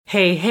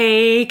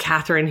Hey,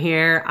 Catherine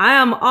here. I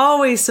am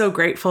always so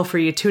grateful for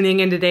you tuning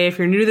in today. If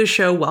you're new to the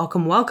show,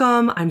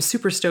 welcome. I'm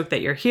super stoked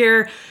that you're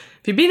here.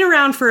 If you've been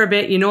around for a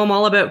bit, you know I'm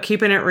all about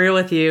keeping it real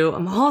with you.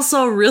 I'm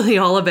also really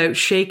all about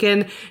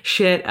shaking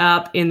shit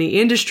up in the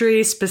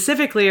industry,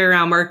 specifically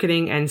around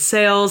marketing and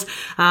sales,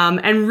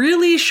 and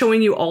really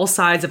showing you all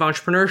sides of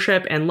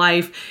entrepreneurship and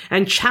life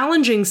and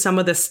challenging some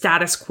of the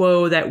status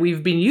quo that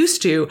we've been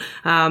used to,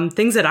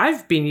 things that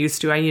I've been used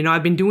to.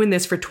 I've been doing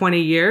this for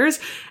 20 years.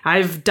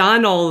 I've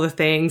done all the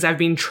things. I've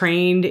been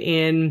trained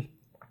in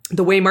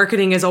the way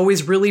marketing has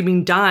always really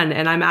been done.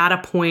 And I'm at a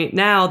point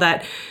now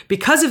that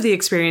because of the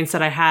experience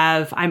that I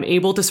have, I'm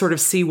able to sort of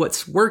see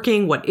what's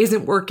working, what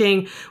isn't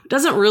working. It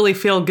doesn't really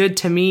feel good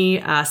to me.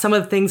 Some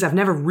of the things I've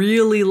never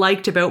really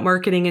liked about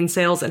marketing and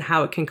sales and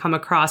how it can come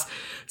across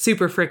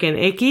super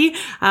freaking icky.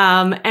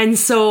 And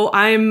so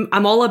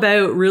I'm all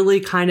about really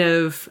kind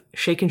of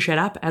shaking shit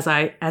up, as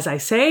I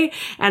say.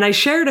 And I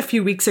shared a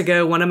few weeks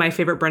ago one of my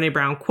favorite Brené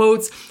Brown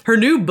quotes. Her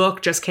new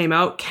book just came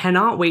out.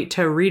 Cannot wait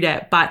to read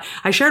it. But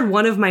I shared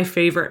one of my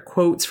favorite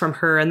quotes from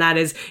her, and that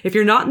is, if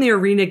you're not in the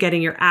arena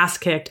getting your ass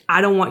kicked, I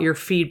don't want your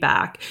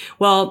feedback.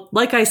 Well,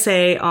 like I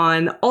say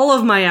on all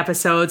of my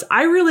episodes,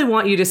 I really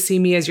want you to see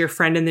me as your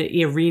friend in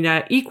the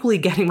arena, equally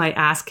getting my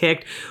ass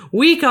kicked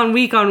week on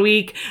week on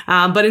week,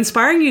 but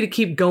inspiring you to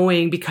keep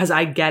going because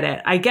I get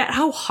it. I get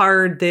how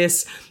hard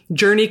this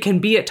journey can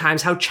be at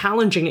times, how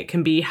challenging it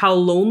can be, how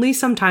lonely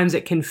sometimes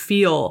it can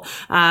feel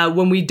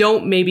when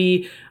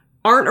we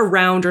aren't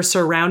around or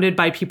surrounded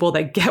by people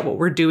that get what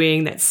we're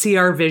doing, that see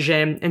our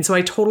vision. And so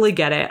I totally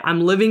get it.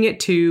 I'm living it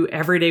too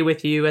every day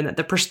with you, and that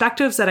the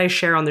perspectives that I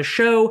share on the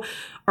show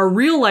are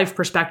real life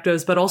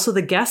perspectives, but also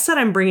the guests that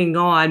I'm bringing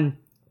on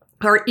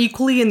are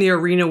equally in the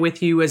arena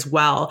with you as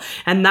well.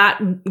 And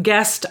that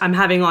guest I'm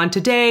having on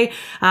today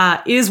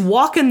is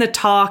walking the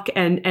talk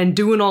and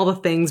doing all the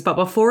things. But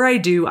before I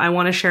do, I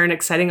want to share an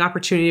exciting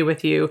opportunity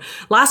with you.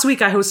 Last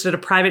week, I hosted a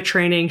private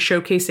training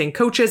showcasing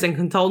coaches and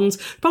consultants,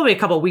 probably a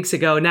couple of weeks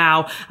ago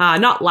now,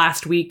 not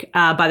last week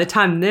by the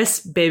time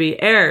this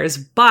baby airs,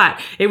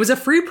 but it was a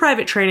free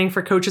private training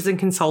for coaches and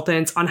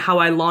consultants on how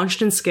I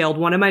launched and scaled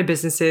one of my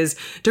businesses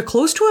to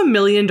close to $1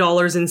 million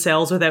in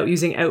sales without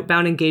using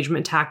outbound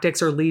engagement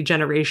tactics or lead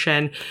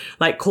generation,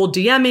 like cold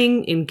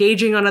DMing,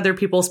 engaging on other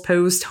people's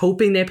posts,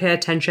 hoping they pay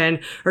attention,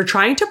 or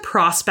trying to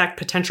prospect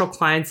potential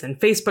clients in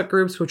Facebook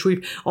groups, which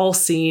we've all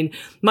seen.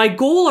 My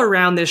goal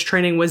around this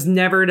training was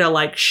never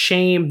to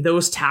shame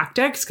those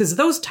tactics, because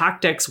those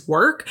tactics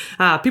work.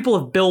 People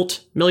have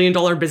built $1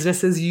 million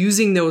businesses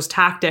using those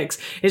tactics.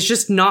 It's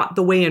just not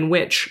the way in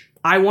which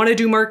I want to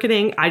do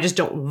marketing. I just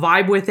don't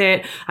vibe with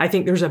it. I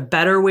think there's a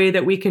better way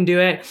that we can do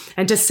it.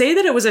 And to say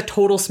that it was a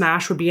total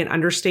smash would be an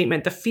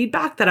understatement. The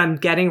feedback that I'm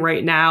getting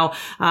right now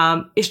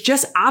is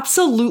just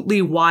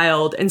absolutely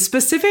wild. And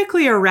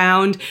specifically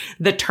around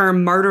the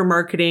term martyr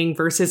marketing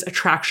versus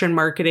attraction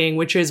marketing,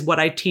 which is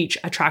what I teach,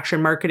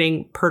 attraction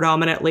marketing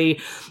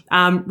predominantly,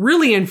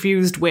 really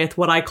infused with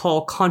what I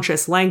call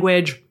conscious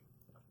language.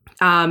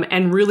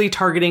 And really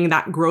targeting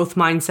that growth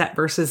mindset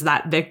versus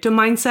that victim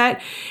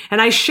mindset.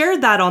 And I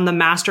shared that on the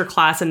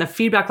masterclass, and the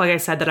feedback, like I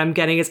said, that I'm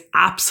getting is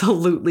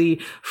absolutely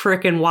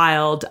freaking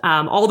wild.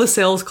 All the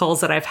sales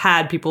calls that I've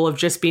had, people have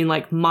just been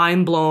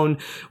mind blown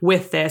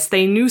with this.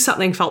 They knew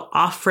something felt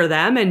off for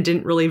them and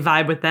didn't really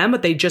vibe with them,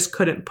 but they just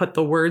couldn't put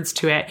the words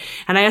to it.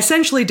 And I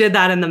essentially did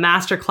that in the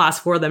masterclass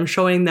for them,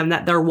 showing them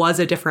that there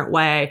was a different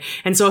way.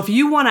 And so if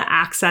you want to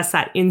access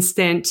that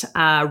instant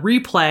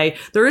replay,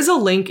 there is a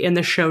link in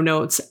the show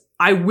notes.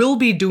 I will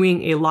be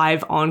doing a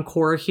live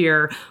encore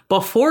here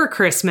before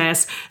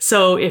Christmas.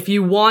 So if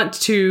you want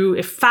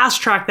to fast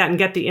track that and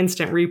get the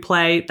instant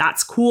replay,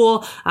 that's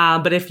cool.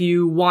 But if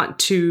you want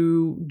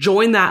to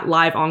join that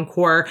live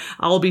encore,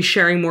 I'll be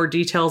sharing more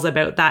details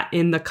about that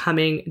in the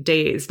coming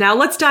days. Now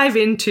let's dive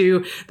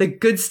into the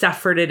good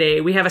stuff for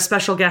today. We have a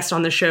special guest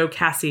on the show,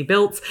 Cassie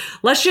Biltz.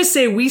 Let's just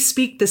say we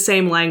speak the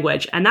same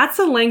language, and that's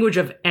the language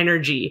of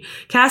energy.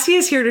 Cassie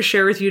is here to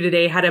share with you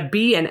today how to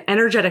be an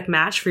energetic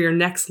match for your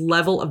next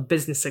level of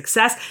business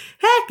success.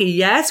 Heck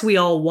yes, we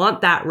all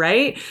want that,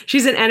 right?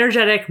 She's an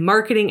energetic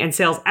marketing and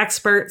sales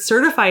expert,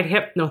 certified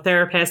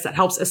hypnotherapist that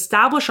helps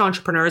established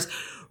entrepreneurs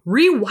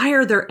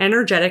rewire their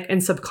energetic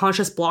and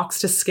subconscious blocks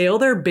to scale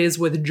their biz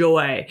with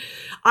joy.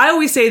 I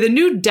always say the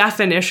new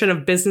definition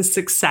of business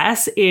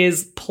success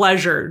is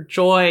pleasure,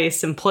 joy,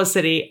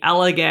 simplicity,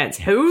 elegance.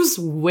 Who's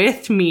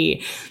with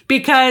me?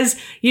 Because,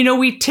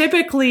 we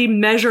typically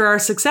measure our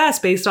success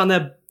based on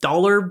the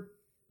dollar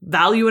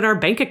value in our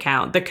bank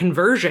account, the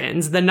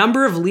conversions, the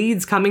number of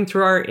leads coming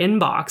through our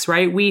inbox,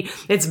 right?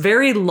 It's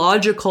very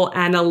logical,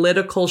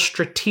 analytical,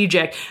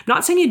 strategic. I'm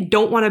not saying you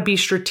don't want to be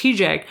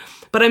strategic,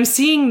 but I'm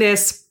seeing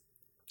this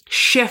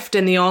shift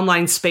in the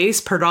online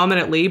space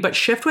predominantly, but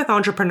shift with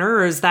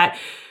entrepreneurs that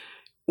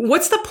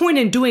what's the point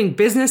in doing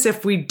business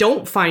if we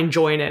don't find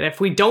joy in it, if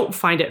we don't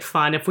find it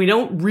fun, if we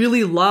don't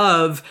really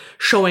love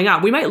showing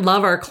up? We might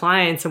love our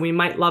clients and we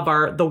might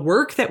love the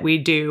work that we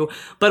do,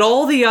 but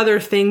all the other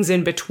things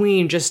in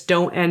between just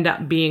don't end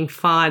up being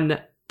fun,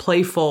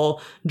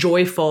 playful,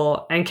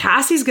 joyful. And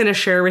Cassie's going to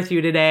share with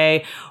you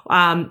today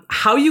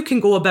how you can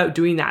go about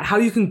doing that, how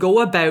you can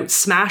go about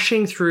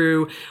smashing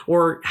through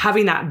or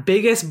having that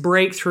biggest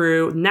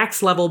breakthrough,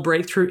 next level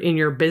breakthrough in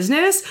your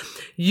business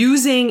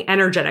using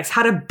energetics,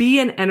 how to be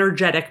an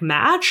energetic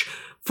match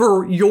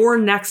for your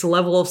next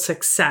level of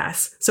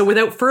success. So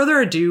without further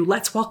ado,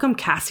 let's welcome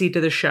Cassie to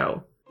the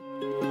show.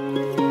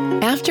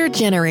 After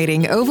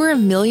generating over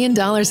 $1 million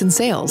in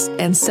sales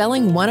and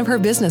selling one of her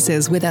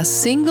businesses with a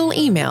single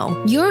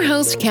email, your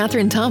host,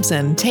 Catherine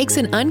Thompson, takes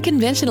an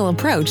unconventional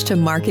approach to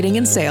marketing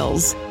and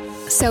sales.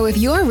 So if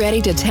you're ready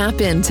to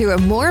tap into a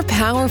more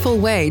powerful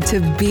way to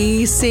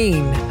be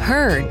seen,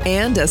 heard,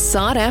 and a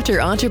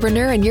sought-after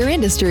entrepreneur in your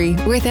industry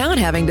without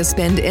having to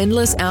spend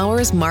endless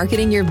hours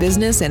marketing your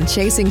business and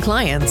chasing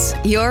clients,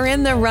 you're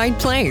in the right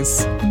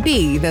place.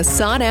 Be the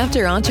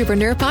Sought-After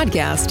Entrepreneur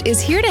Podcast is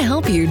here to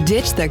help you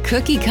ditch the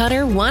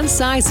cookie-cutter,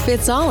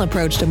 one-size-fits-all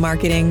approach to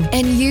marketing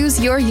and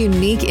use your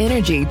unique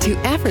energy to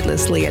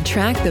effortlessly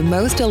attract the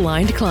most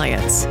aligned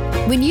clients.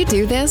 When you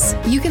do this,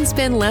 you can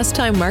spend less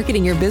time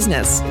marketing your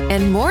business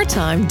and more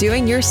time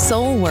doing your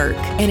soul work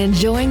and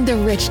enjoying the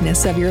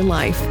richness of your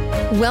life.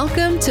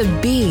 Welcome to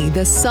Be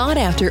the Sought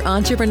After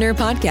Entrepreneur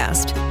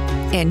Podcast.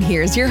 And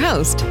here's your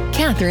host,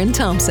 Catherine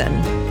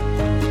Thompson.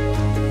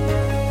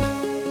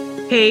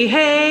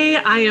 Hey,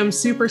 I am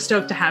super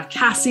stoked to have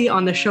Cassie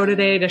on the show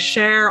today to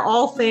share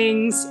all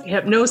things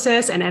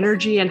hypnosis and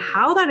energy and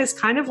how that is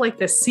kind of like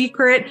the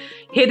secret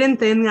hidden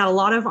thing that a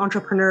lot of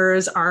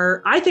entrepreneurs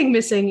are, I think,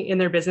 missing in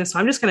their business. So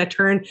I'm just going to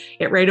turn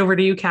it right over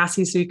to you,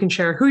 Cassie, so you can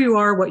share who you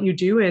are, what you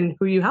do, and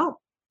who you help.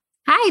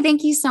 Hi,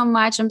 thank you so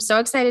much. I'm so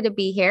excited to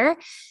be here.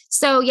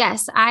 So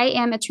yes, I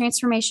am a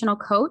transformational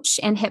coach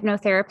and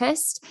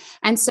hypnotherapist.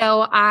 And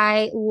so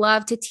I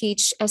love to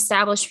teach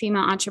established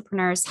female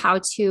entrepreneurs how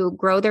to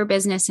grow their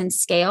business and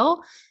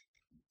scale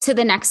to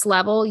the next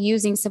level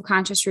using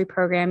subconscious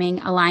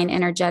reprogramming, aligned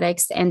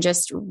energetics, and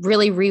just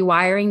really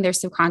rewiring their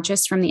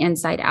subconscious from the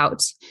inside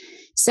out.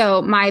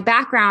 So my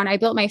background, I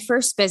built my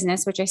first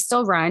business, which I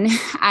still run,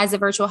 as a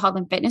virtual health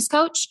and fitness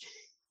coach.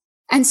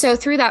 And so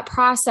through that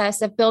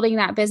process of building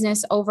that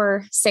business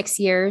over 6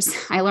 years,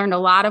 I learned a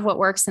lot of what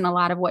works and a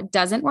lot of what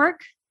doesn't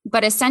work.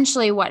 But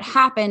essentially what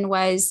happened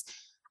was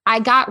I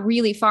got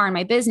really far in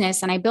my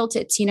business and I built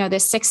it to,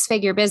 this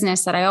 6-figure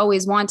business that I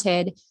always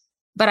wanted,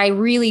 but I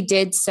really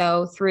did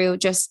so through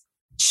just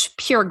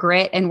pure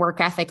grit and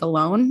work ethic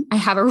alone. I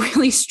have a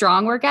really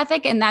strong work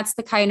ethic, and that's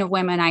the kind of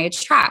women I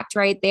attract,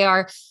 right? They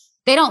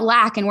don't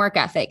lack in work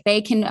ethic.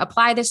 They can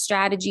apply the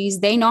strategies.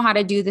 They know how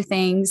to do the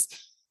things.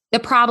 The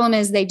problem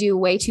is they do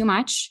way too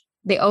much.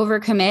 They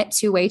overcommit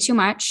to way too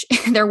much.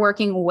 They're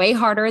working way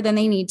harder than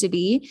they need to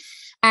be.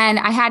 And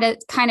I had to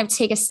kind of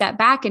take a step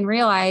back and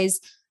realize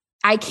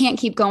I can't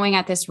keep going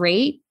at this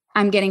rate.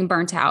 I'm getting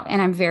burnt out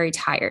and I'm very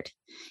tired.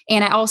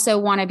 And I also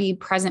want to be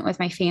present with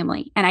my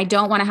family, and I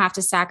don't want to have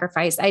to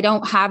sacrifice. I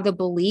don't have the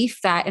belief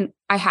that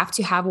I have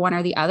to have one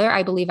or the other.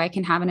 I believe I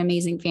can have an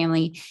amazing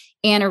family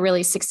and a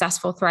really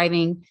successful,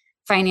 thriving,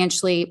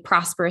 financially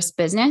prosperous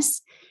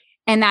business.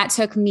 And that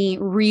took me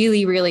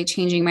really, really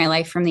changing my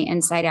life from the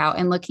inside out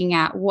and looking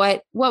at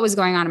what was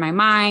going on in my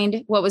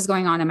mind, what was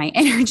going on in my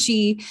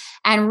energy,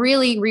 and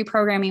really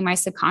reprogramming my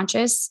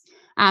subconscious,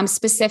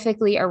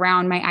 specifically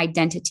around my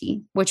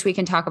identity, which we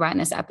can talk about in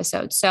this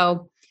episode.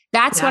 So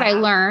that's what I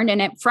learned.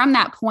 And from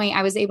that point,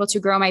 I was able to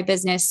grow my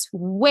business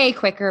way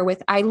quicker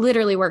I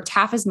literally worked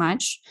half as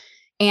much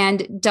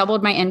and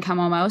doubled my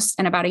income almost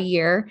in about a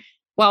year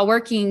while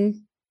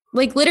working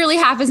like literally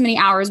half as many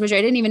hours, which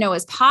I didn't even know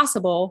was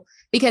possible,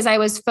 because I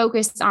was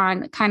focused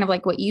on kind of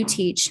like what you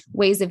teach,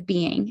 ways of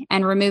being,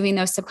 and removing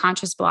those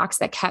subconscious blocks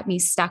that kept me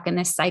stuck in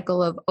this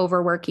cycle of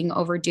overworking,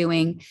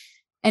 overdoing,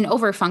 and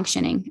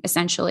overfunctioning,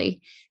 essentially.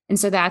 And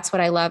so that's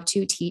what I love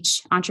to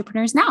teach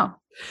entrepreneurs now.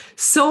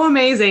 So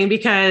amazing,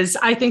 because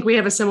I think we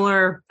have a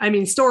similar,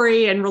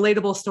 story and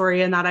relatable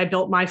story in that I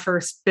built my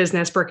first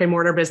business, brick and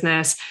mortar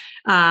business.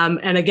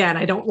 And again,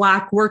 I don't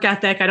lack work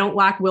ethic. I don't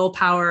lack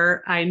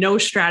willpower. I know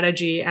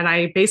strategy. And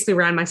I basically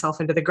ran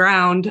myself into the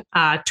ground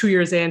 2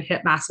 years in,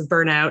 hit massive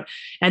burnout,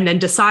 and then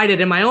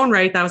decided in my own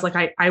right that I was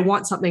like, I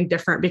want something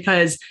different,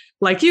 because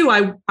like you,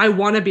 I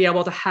want to be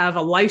able to have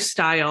a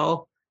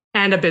lifestyle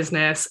and a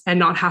business and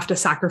not have to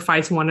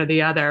sacrifice one or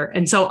the other.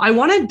 And so I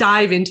want to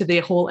dive into the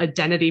whole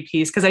identity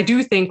piece, because I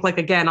do think, like,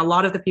 again, a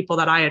lot of the people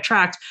that I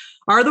attract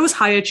are those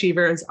high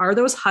achievers, are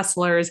those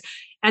hustlers,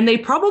 and they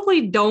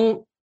probably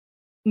don't,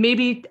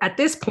 maybe at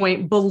this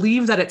point,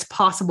 believe that it's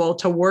possible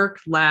to work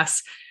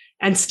less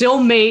and still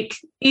make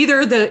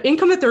either the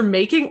income that they're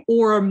making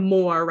or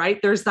more,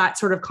 right? There's that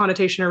sort of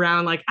connotation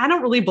around, like, I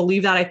don't really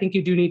believe that. I think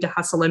you do need to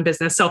hustle in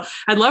business. So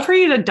I'd love for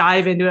you to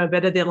dive into a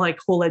bit of the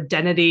whole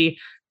identity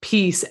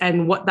piece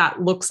and what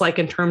that looks like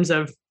in terms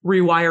of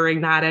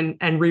rewiring that and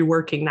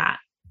reworking that.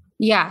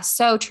 Yeah,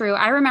 so true.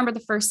 I remember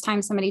the first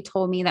time somebody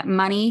told me that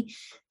money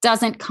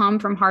doesn't come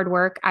from hard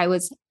work. I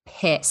was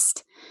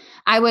pissed.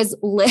 I was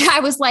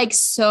like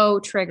so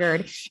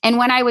triggered. And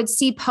when I would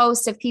see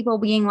posts of people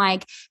being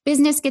like,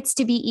 business gets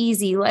to be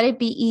easy, let it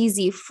be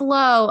easy,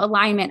 flow,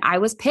 alignment, I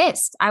was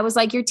pissed. I was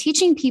like, you're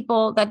teaching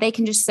people that they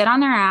can just sit on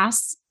their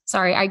ass.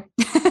 Sorry, I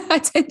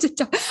I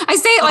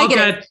say it like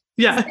it is.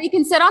 Yeah. They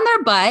can sit on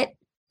their butt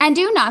and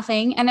do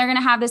nothing, and they're going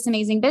to have this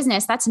amazing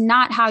business. That's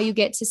not how you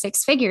get to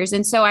six figures.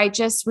 And so I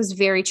just was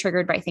very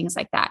triggered by things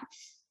like that.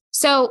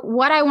 So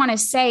what I want to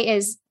say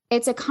is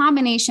it's a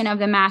combination of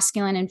the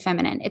masculine and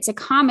feminine. It's a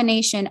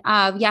combination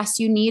of, yes,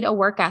 you need a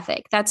work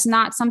ethic. That's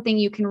not something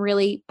you can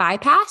really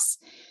bypass,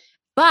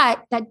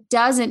 but that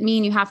doesn't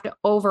mean you have to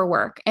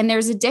overwork. And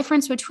there's a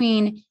difference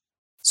between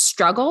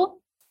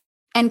struggle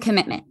and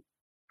commitment.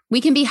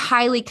 We can be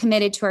highly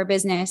committed to our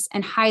business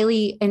and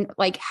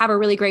like have a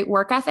really great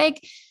work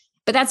ethic,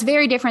 but that's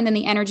very different than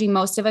the energy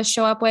most of us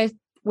show up with,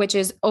 which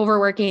is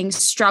overworking,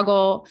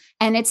 struggle.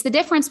 And it's the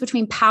difference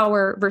between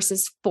power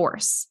versus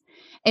force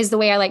is the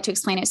way I like to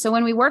explain it. So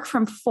when we work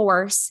from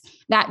force,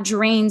 that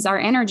drains our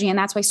energy. And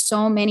that's why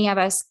so many of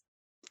us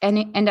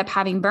end up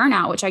having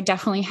burnout, which I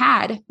definitely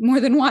had more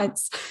than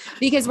once,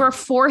 because we're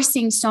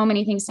forcing so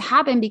many things to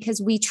happen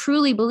because we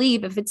truly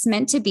believe if it's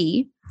meant to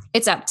be,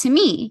 it's up to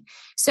me.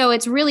 So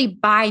it's really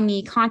by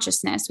me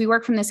consciousness. We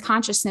work from this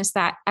consciousness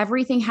that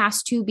everything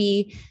has to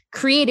be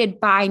created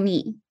by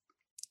me.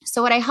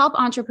 So what I help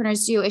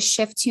entrepreneurs do is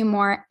shift to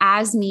more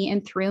as me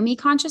and through me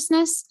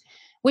consciousness,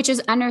 which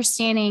is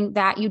understanding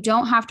that you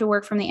don't have to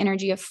work from the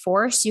energy of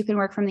force. You can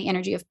work from the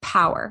energy of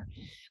power,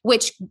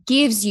 which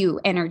gives you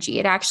energy.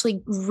 It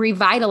actually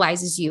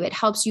revitalizes you. It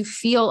helps you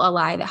feel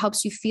alive. It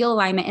helps you feel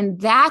alignment.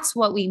 And that's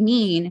what we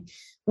mean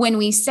when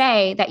we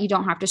say that you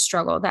don't have to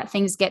struggle, that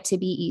things get to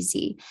be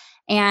easy.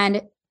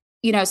 And,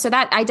 so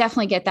that I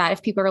definitely get that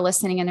if people are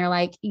listening and they're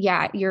like,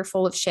 yeah, you're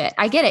full of shit.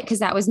 I get it because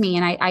that was me.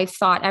 And I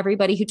thought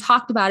everybody who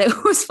talked about it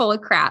was full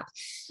of crap,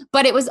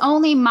 but it was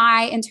only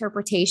my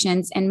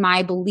interpretations and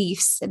my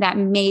beliefs that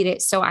made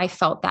it so I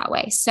felt that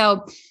way.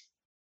 So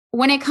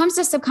when it comes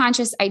to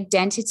subconscious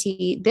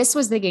identity, this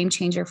was the game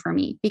changer for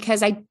me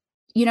because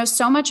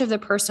so much of the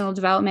personal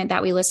development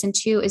that we listen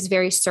to is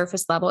very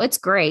surface level. It's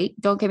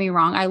great. Don't get me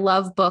wrong. I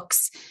love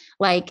books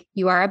like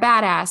You Are a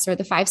Badass or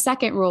The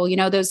 5-Second Rule,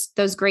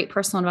 those great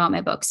personal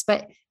development books.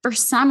 But for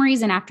some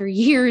reason, after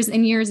years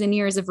and years and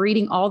years of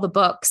reading all the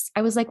books,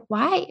 I was like,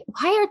 why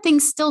are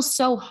things still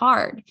so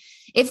hard?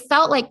 It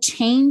felt like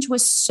change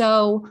was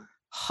so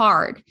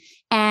hard.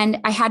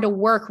 And I had to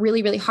work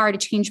really, really hard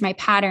to change my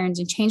patterns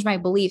and change my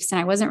beliefs. And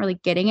I wasn't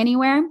really getting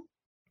anywhere.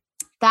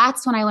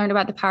 That's when I learned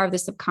about the power of the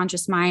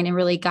subconscious mind and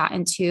really got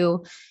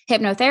into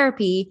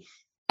hypnotherapy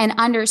and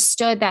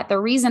understood that the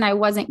reason I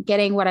wasn't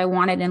getting what I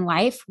wanted in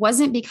life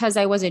wasn't because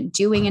I wasn't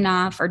doing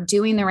enough or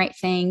doing the right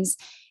things.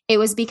 It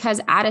was because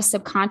at a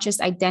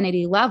subconscious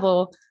identity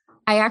level,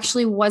 I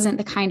actually wasn't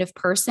the kind of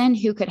person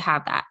who could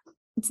have that.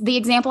 The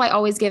example I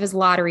always give is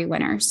lottery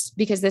winners,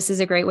 because this is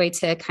a great way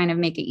to kind of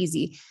make it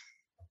easy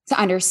to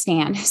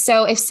understand.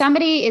 So if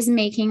somebody is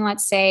making,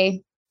 let's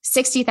say,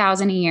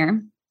 $60,000 a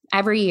year,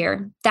 every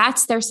year,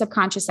 that's their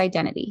subconscious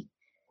identity.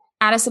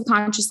 At a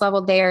subconscious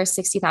level, they are a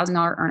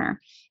 $60,000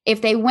 earner.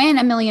 If they win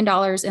 $1 million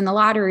in the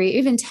lottery,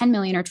 even 10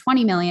 million or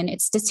 20 million,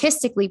 it's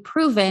statistically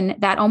proven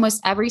that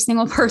almost every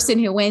single person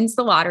who wins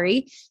the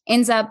lottery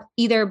ends up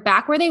either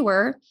back where they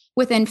were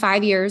within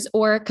 5 years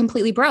or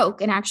completely broke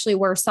and actually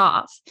worse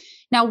off.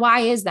 Now,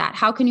 why is that?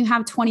 How can you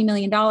have $20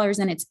 million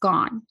and it's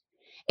gone?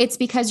 It's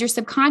because your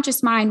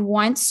subconscious mind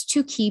wants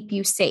to keep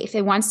you safe.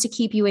 It wants to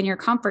keep you in your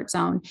comfort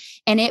zone,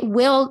 and it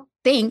will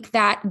think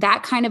that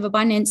that kind of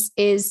abundance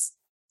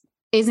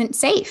isn't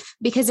safe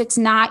because it's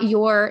not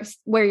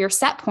where your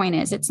set point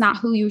is. It's not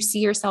who you see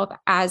yourself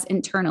as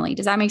internally.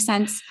 Does that make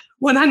sense?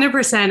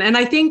 100%. And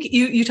I think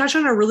you touched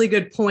on a really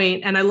good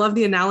point. And I love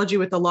the analogy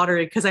with the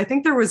lottery, because I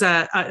think there was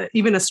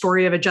even a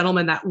story of a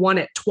gentleman that won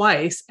it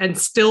twice and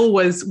still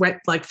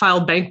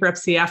filed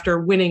bankruptcy after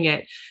winning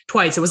it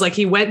twice. It was like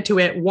he went to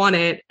it, won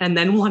it, and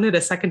then won it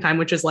a second time,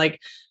 which is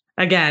like,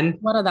 again,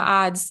 what are the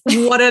odds?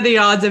 What are the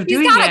odds of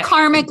doing it? He's got a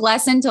karmic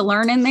lesson to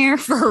learn in there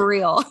for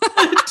real.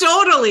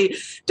 Totally.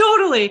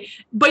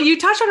 But you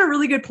touched on a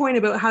really good point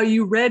about how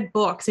you read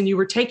books and you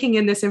were taking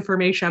in this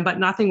information, but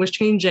nothing was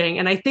changing.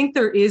 And I think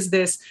there is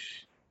this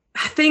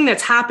thing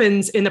that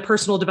happens in the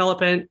personal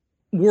development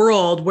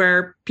world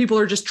where people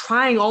are just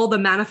trying all the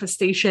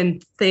manifestation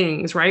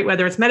things, right?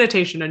 Whether it's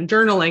meditation and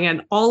journaling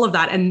and all of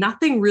that, and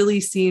nothing really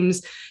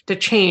seems to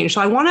change.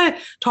 So I want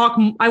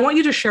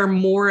you to share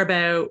more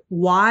about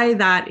why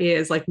that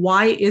is. Like,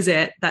 why is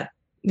it that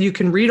you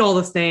can read all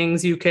the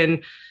things, you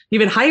can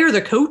even hire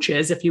the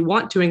coaches if you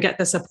want to and get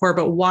the support,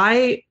 but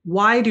why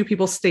do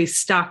people stay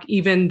stuck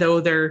even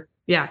though they're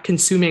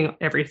consuming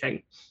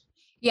everything?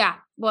 Yeah.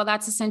 Well,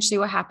 that's essentially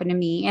what happened to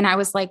me. And I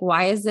was like,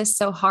 why is this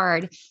so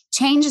hard?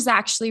 Change is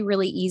actually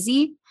really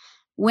easy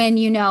when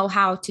you know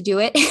how to do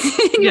it.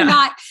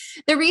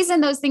 The reason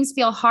those things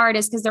feel hard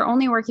is because they're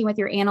only working with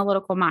your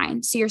analytical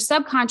mind. So your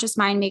subconscious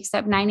mind makes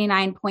up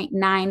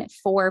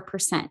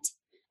 99.94%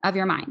 of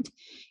your mind.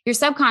 Your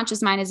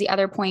subconscious mind is the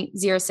other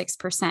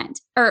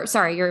 0.06%, or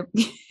sorry,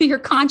 your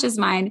conscious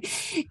mind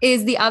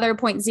is the other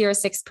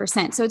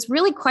 0.06%. So it's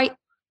really quite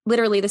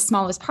literally the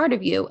smallest part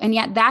of you. And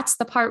yet that's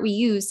the part we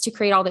use to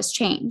create all this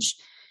change.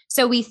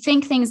 So we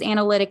think things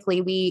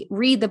analytically, we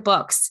read the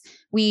books,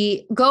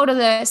 we go to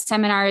the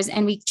seminars,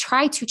 and we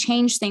try to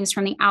change things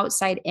from the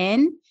outside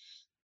in.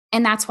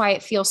 And that's why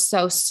it feels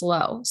so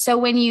slow. So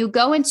when you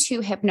go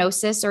into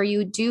hypnosis, or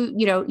you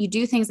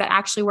do things that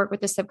actually work with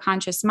the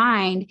subconscious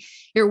mind,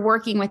 you're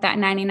working with that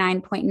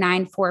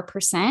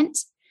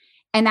 99.94%.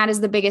 And that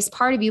is the biggest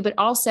part of you. But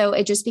also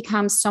it just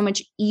becomes so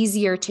much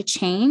easier to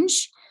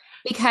change,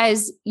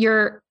 because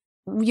you're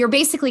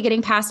basically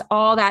getting past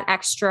all that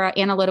extra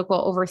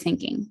analytical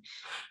overthinking.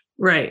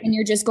 Right. And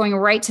you're just going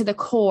right to the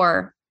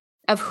core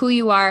of who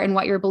you are and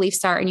what your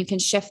beliefs are. And you can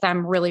shift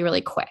them really,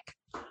 really quick.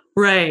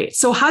 Right.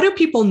 So how do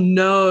people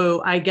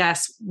know, I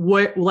guess,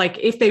 what, like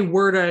if they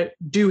were to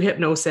do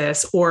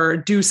hypnosis or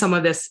do some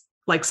of this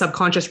like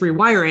subconscious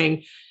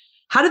rewiring,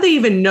 how do they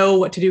even know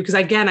what to do? Because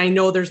again, I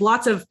know there's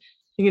lots of,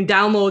 you can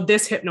download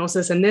this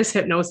hypnosis, and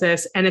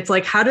it's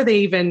like, how do they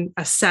even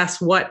assess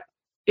what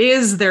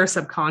is their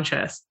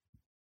subconscious?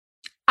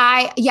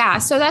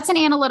 So that's an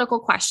analytical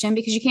question,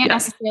 because you can't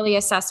necessarily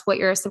assess what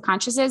your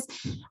subconscious is.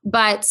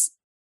 But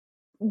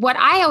what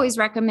I always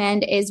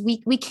recommend is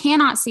we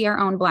cannot see our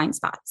own blind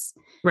spots.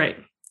 Right.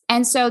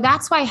 And so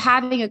that's why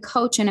having a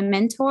coach and a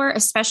mentor,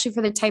 especially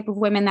for the type of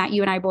women that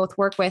you and I both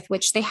work with,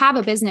 which they have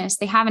a business,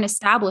 they have an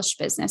established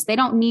business, they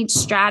don't need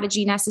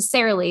strategy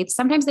necessarily.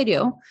 Sometimes they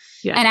do.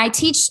 Yeah. And I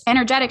teach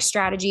energetic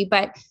strategy,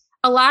 but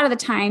a lot of the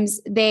times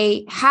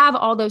they have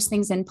all those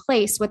things in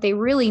place. What they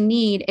really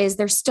need is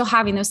they're still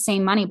having those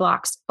same money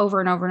blocks over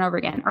and over and over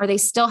again, or they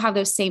still have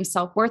those same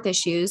self-worth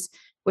issues,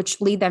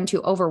 which lead them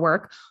to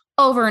overwork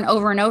over and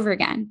over and over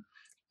again.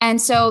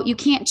 And so you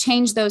can't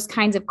change those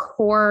kinds of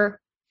core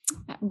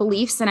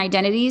beliefs and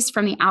identities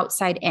from the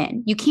outside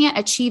in. You can't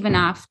achieve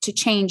enough to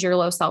change your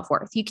low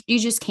self-worth. You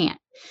just can't.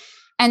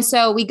 And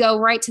so we go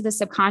right to the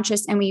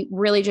subconscious, and we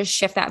really just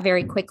shift that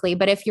very quickly.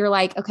 But if you're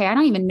like, okay, I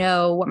don't even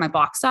know what my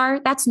blocks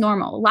are, that's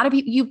normal. A lot of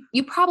people,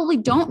 you probably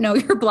don't know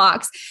your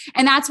blocks.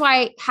 And that's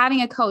why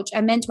having a coach,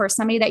 a mentor,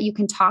 somebody that you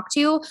can talk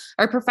to,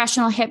 or a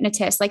professional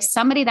hypnotist, like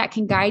somebody that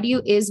can guide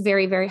you, is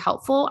very, very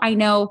helpful. I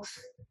know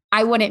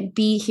I wouldn't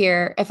be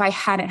here if I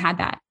hadn't had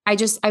that.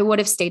 I would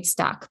have stayed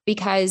stuck,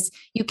 because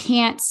you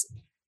can't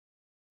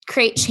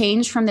create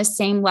change from the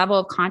same level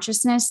of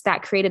consciousness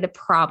that created the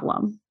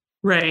problem.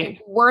 Right.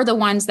 We're the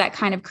ones that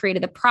kind of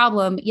created the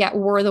problem, yet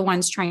we're the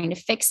ones trying to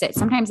fix it.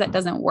 Sometimes that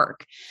doesn't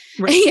work,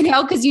 right.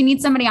 Because you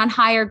need somebody on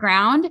higher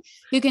ground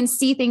who can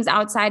see things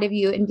outside of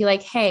you and be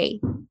like,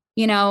 hey,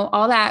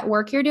 all that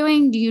work you're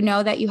doing, do you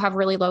know that you have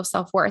really low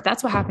self-worth?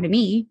 That's what happened to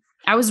me.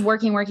 I was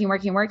working.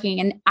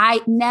 And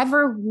I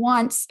never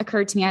once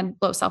occurred to me I had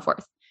low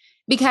self-worth,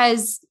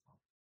 because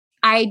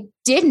I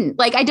didn't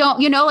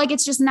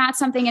it's just not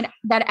something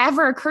that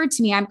ever occurred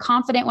to me. I'm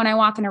confident when I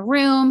walk in a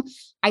room.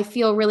 I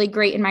feel really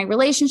great in my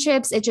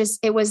relationships.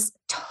 It was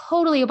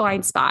totally a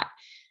blind spot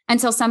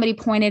until somebody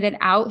pointed it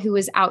out who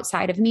was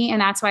outside of me.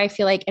 And that's why I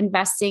feel like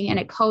investing in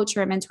a coach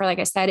or a mentor, like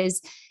I said,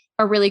 is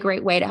a really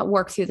great way to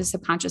work through the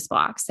subconscious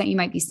blocks that you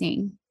might be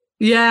seeing.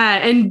 Yeah.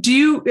 And do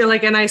you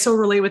and I so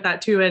relate with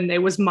that too. And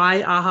it was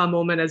my aha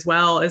moment as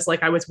well, is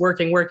like, I was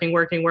working.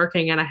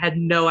 And I had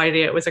no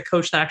idea it was a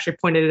coach that actually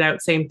pointed it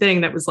out. Same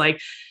thing. That was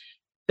like,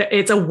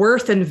 it's a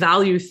worth and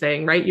value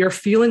thing, right? You're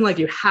feeling like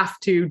you have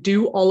to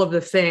do all of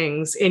the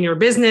things in your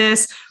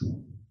business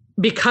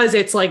because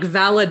it's like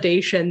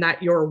validation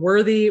that you're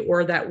worthy,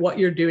 or that what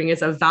you're doing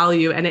is of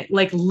value. And it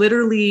like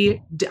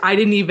literally,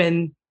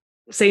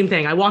 same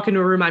thing. I walk into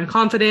a room, I'm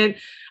confident.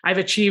 I've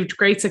achieved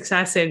great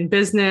success in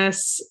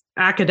business,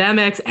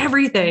 academics,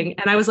 everything.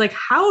 And I was like,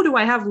 how do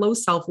I have low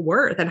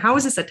self-worth? And how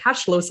is this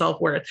attached to low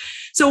self-worth?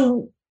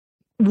 So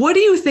what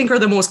do you think are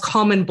the most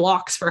common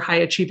blocks for high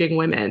achieving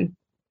women?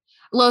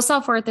 Low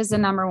self-worth is the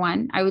number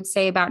one. I would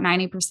say about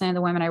 90% of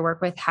the women I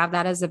work with have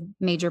that as a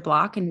major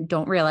block and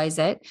don't realize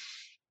it.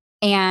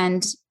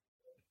 And,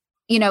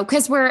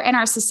 because we're in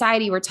our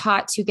society, we're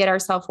taught to get our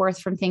self-worth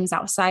from things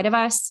outside of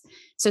us.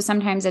 So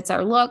sometimes it's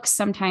our looks,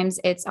 sometimes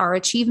it's our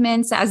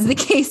achievements, as the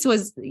case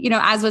was,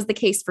 as was the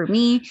case for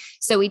me.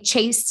 So we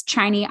chase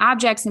shiny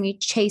objects and we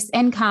chase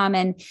income.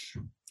 And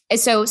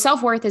so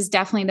self-worth is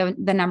definitely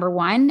the number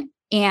one.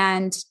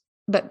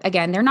 But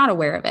again, they're not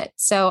aware of it.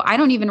 So I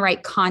don't even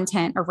write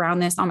content around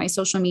this on my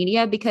social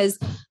media, because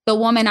the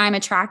woman I'm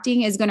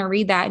attracting is going to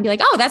read that and be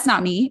like, oh, that's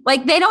not me.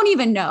 Like, they don't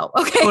even know.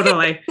 Okay.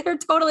 Totally. They're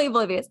totally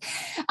oblivious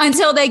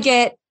until they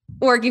get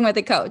working with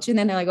a coach. And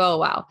then they're like, oh,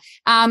 wow.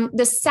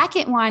 The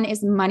second one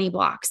is money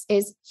blocks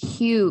is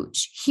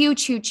huge.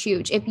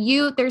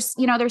 If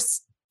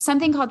there's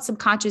something called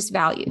subconscious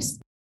values.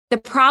 The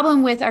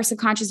problem with our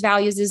subconscious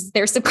values is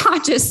they're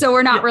subconscious. So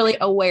we're not really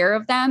aware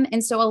of them.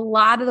 And so a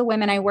lot of the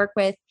women I work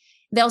with,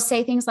 they'll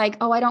say things like,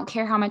 oh, I don't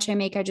care how much I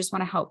make. I just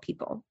want to help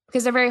people,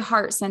 because they're very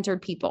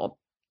heart-centered people.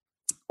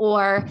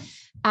 Or,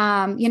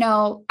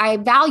 I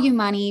value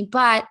money,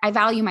 but I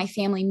value my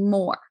family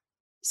more.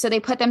 So they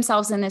put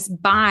themselves in this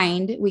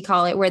bind, we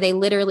call it, where they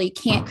literally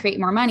can't create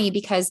more money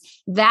because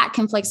that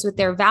conflicts with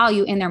their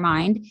value in their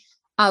mind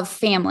of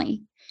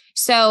family.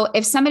 So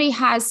if somebody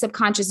has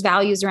subconscious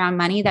values around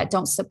money that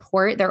don't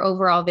support their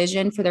overall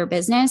vision for their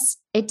business,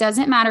 it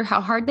doesn't matter how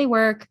hard they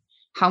work,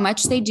 how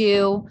much they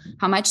do,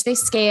 how much they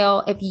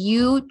scale. If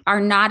you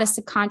are not a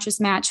subconscious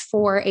match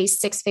for a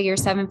 6-figure,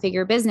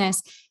 7-figure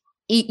business,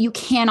 you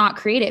cannot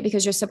create it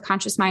because your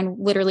subconscious mind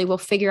literally will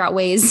figure out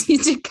ways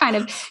to kind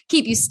of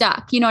keep you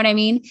stuck. You know what I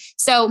mean?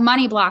 So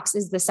money blocks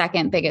is the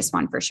second biggest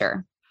one for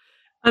sure.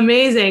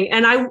 Amazing.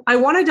 And I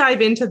want to dive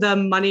into the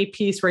money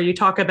piece where you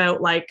talk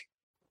about like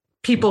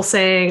people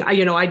saying,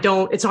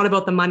 it's not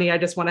about the money. I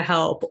just want to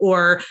help.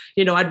 Or,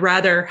 I'd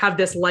rather have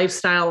this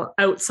lifestyle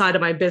outside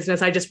of my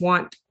business. I just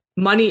want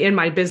money in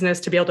my business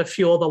to be able to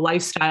fuel the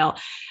lifestyle.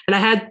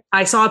 And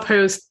I saw a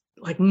post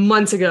like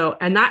months ago,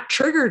 and that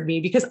triggered me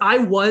because I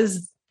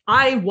was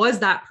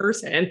that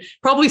person,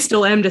 probably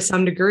still am to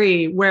some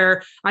degree,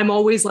 where I'm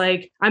always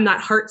like, I'm not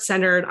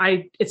heart-centered.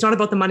 It's not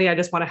about the money. I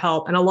just want to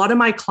help. And a lot of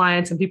my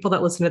clients and people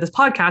that listen to this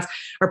podcast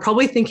are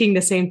probably thinking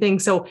the same thing.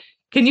 So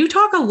can you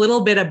talk a little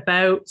bit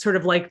about sort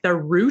of like the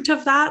root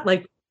of that?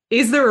 Like,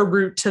 is there a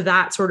root to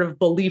that sort of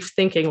belief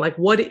thinking? Like,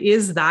 what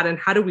is that? And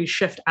how do we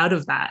shift out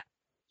of that?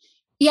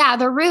 Yeah,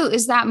 the root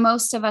is that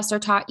most of us are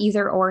taught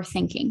either or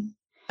thinking.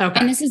 Okay.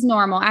 And this is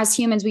normal. As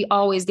humans, we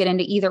always get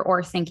into either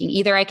or thinking.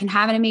 Either I can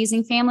have an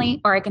amazing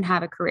family or I can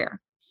have a career.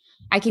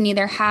 I can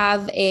either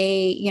have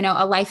a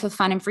life of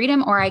fun and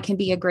freedom, or I can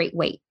be a great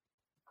weight.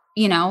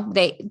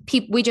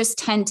 We just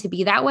tend to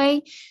be that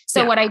way.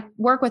 So what I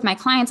work with my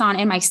clients on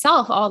and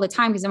myself all the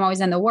time, because I'm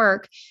always in the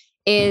work,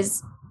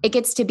 is it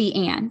gets to be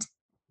and.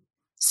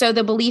 So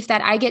the belief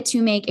that I get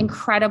to make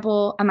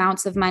incredible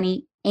amounts of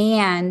money,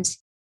 and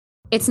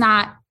it's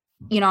not,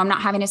 I'm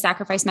not having to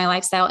sacrifice my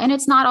lifestyle, and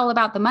it's not all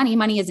about the money.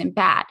 Money isn't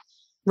bad.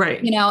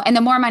 Right. And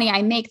the more money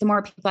I make, the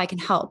more people I can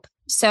help.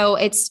 So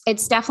it's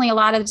definitely a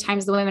lot of the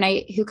times the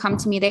women who come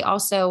to me, they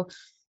also,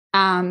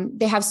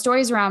 they have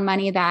stories around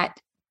money that,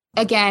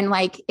 again,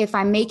 like if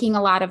I'm making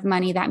a lot of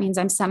money, that means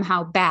I'm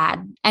somehow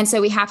bad. And so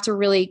we have to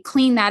really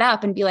clean that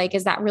up and be like,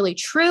 is that really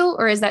true?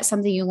 Or is that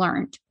something you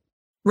learned?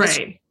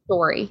 Right.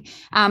 Story.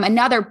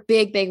 Another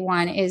big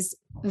one is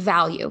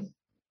value.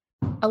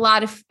 A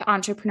lot of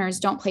entrepreneurs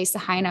don't place a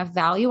high enough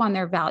value on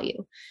their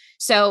value.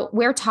 So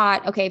we're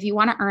taught, okay, if you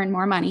want to earn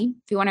more money,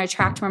 if you want to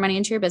attract more money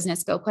into your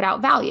business, go put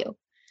out value.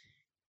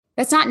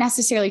 That's not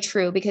necessarily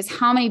true, because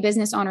how many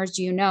business owners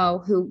do you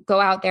know who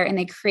go out there and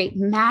they create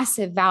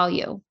massive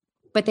value,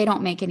 but they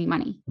don't make any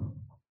money?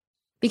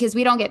 Because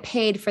we don't get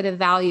paid for the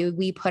value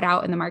we put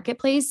out in the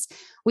marketplace.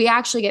 We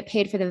actually get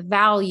paid for the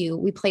value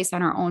we place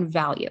on our own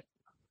value.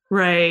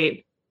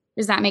 Right.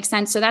 Does that make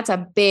sense? So that's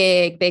a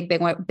big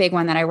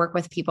one that I work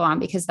with people on,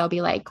 because they'll be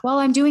like, well,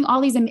 I'm doing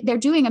all these, they're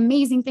doing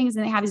amazing things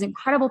and they have these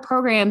incredible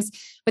programs,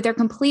 but they're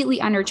completely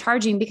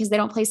undercharging because they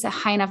don't place a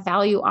high enough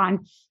value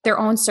on their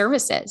own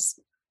services.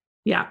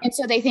 Yeah. And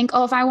so they think,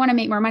 oh, if I want to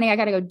make more money, I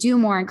got to go do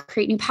more and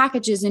create new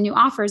packages and new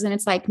offers. And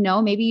it's like, no,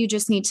 maybe you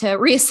just need to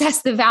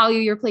reassess the value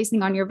you're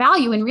placing on your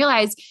value and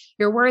realize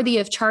you're worthy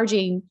of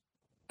charging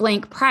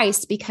blank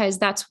price, because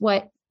that's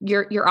what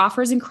your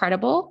offer is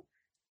incredible.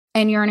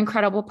 And you're an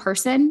incredible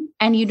person,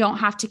 and you don't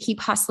have to keep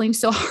hustling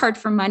so hard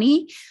for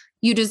money.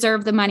 You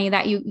deserve the money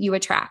that you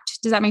attract.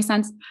 Does that make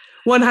sense?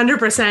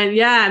 100%.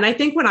 Yeah. And I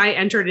think when I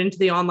entered into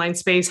the online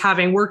space,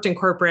 having worked in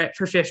corporate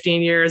for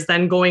 15 years,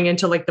 then going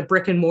into like the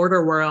brick and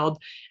mortar world,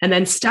 and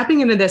then stepping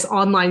into this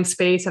online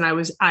space, and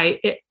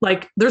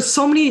there's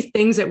so many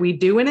things that we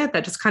do in it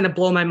that just kind of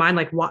blow my mind.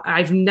 Like,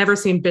 I've never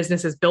seen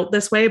businesses built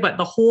this way, but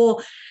the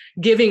whole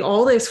giving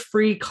all this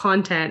free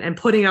content and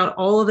putting out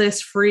all of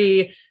this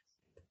free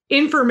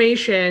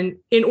information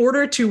in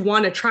order to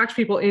attract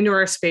people into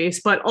our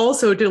space, but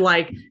also to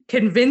like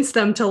convince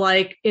them to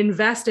like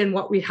invest in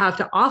what we have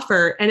to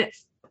offer. And it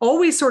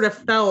always sort of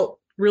felt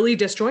really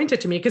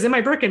disjointed to me, because in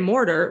my brick and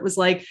mortar, it was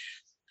like,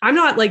 I'm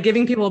not like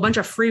giving people a bunch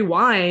of free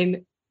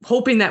wine,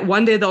 hoping that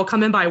one day they'll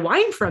come and buy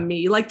wine from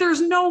me. Like, there's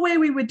no way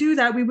we would do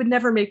that. We would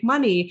never make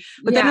money.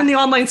 But then in the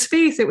online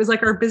space, it was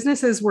like our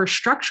businesses were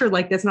structured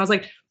like this. And I was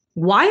like,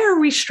 why are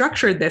we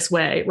structured this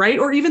way? Right.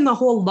 Or even the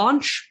whole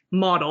launch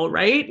model,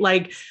 right?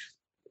 Like,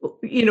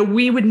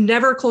 we would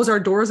never close our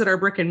doors at our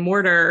brick and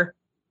mortar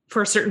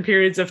for certain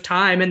periods of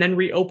time and then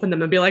reopen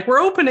them and be like, we're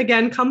open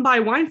again, come buy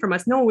wine from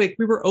us. No, we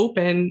were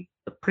open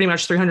pretty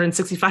much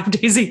 365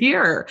 days a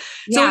year.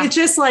 So it's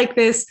just like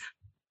this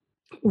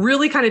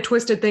really kind of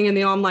twisted thing in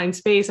the online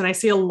space. And I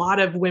see a lot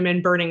of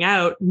women burning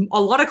out.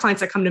 A lot of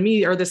clients that come to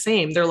me are the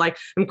same. They're like,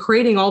 I'm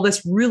creating all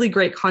this really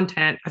great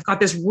content. I've got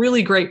this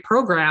really great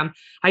program.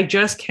 I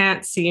just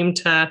can't seem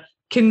to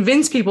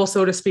convince people,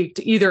 so to speak,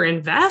 to either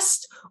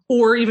invest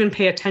or even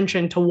pay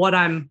attention to what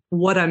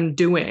I'm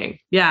doing.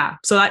 Yeah.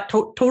 So that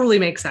totally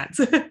makes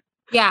sense.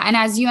 Yeah. And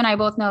as you and I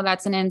both know,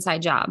 that's an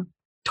inside job.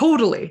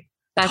 Totally.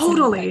 That's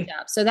totally.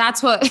 So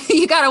that's what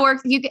you got to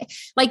work.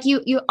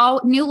 You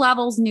all new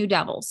levels, new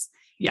devils.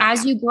 Yeah.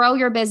 As you grow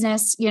your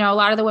business, a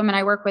lot of the women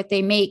I work with,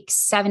 they make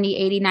 70,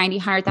 80, 90,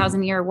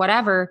 100,000 a year,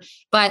 whatever,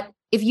 but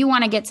if you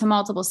want to get to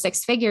multiple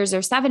 6 figures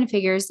or 7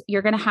 figures,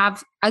 you're going to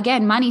have,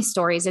 again, money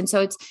stories. And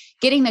so it's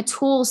getting the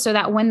tools so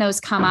that when those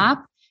come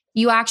up,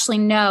 you actually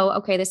know,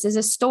 okay, this is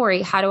a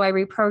story. How do I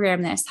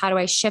reprogram this? How do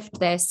I shift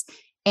this?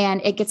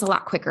 And it gets a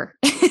lot quicker.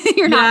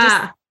 You're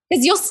not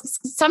just, because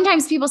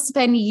sometimes people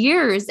spend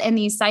years in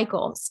these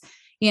cycles,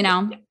 you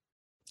know?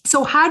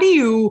 So how do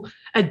you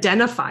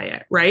identify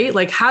it, right?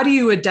 Like, how do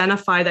you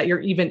identify that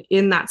you're even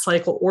in that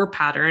cycle or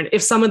pattern?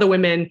 If some of the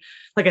women,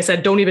 like I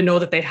said, don't even know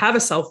that they have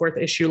a self-worth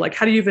issue, like,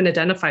 how do you even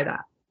identify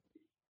that?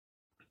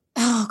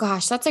 Oh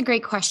gosh, that's a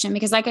great question.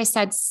 Because like I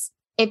said,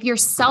 if you're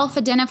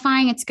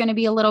self-identifying, it's going to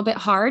be a little bit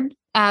hard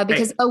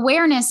because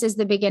awareness is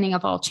the beginning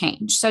of all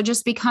change. So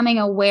just becoming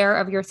aware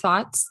of your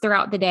thoughts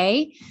throughout the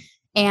day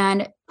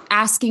and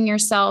asking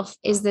yourself,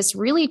 is this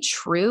really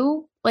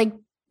true? Like,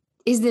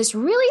 is this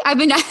really,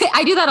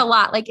 I do that a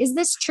lot. Like, is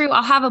this true?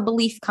 I'll have a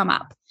belief come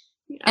up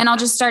and I'll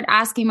just start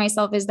asking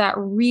myself, is that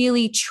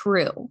really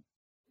true?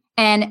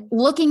 And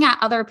looking at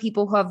other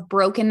people who have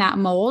broken that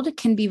mold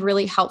can be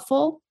really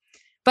helpful,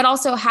 but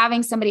also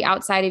having somebody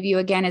outside of you,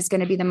 again, is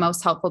going to be the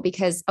most helpful,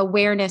 because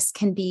awareness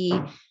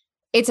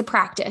it's a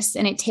practice,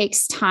 and it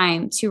takes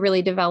time to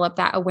really develop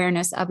that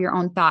awareness of your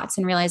own thoughts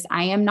and realize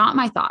I am not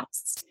my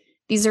thoughts.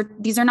 These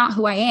are not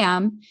who I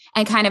am,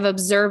 and kind of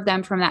observe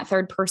them from that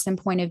third person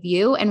point of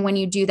view. And when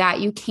you do that,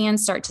 you can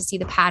start to see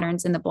the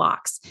patterns and the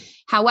blocks.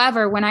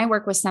 However, when I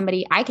work with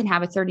somebody, I can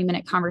have a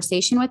 30-minute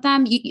conversation with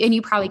them, and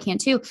you probably can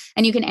too.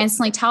 And you can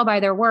instantly tell by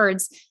their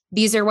words,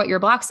 these are what your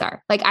blocks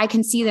are. Like, I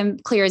can see them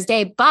clear as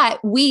day,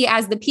 but we,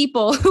 as the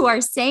people who are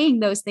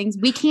saying those things,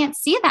 we can't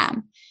see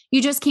them.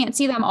 You just can't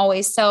see them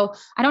always. So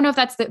I don't know if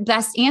that's the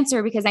best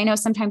answer, because I know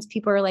sometimes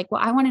people are like,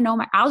 well, I want to know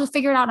I'll just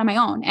figure it out on my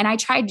own. And I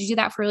tried to do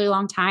that for a really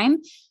long time.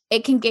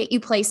 It can get you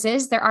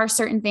places. There are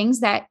certain things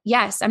that,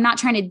 yes, I'm not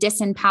trying to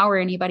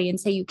disempower anybody and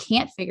say you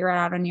can't figure it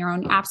out on your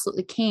own. You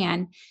absolutely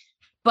can.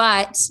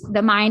 But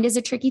the mind is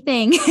a tricky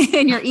thing,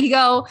 and your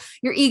ego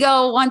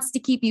wants to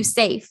keep you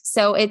safe.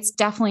 So it's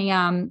definitely,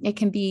 it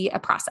can be a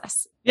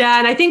process. Yeah.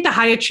 And I think the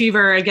high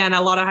achiever, again,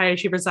 a lot of high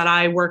achievers that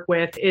I work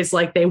with is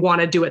like, they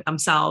want to do it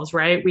themselves,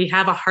 right? We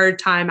have a hard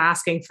time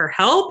asking for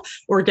help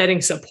or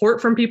getting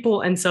support from people.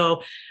 And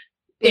so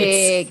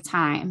Big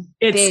time.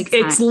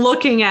 It's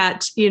looking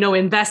at,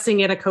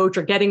 investing in a coach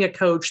or getting a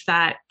coach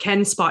that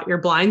can spot your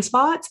blind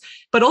spots,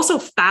 but also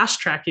fast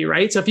track you,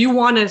 right? So if you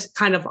want to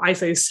kind of, I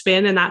say,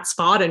 spin in that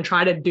spot and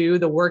try to do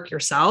the work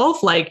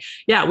yourself, like,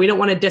 yeah, we don't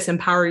want to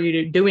disempower you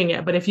to doing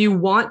it. But if you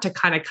want to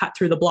kind of cut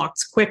through the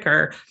blocks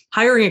quicker,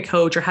 hiring a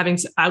coach or having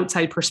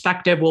outside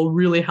perspective will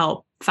really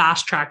help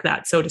fast track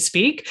that, so to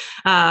speak.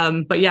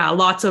 But yeah,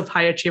 lots of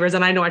high achievers.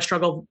 And I know I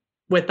struggled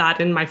with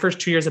that in my first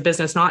 2 years of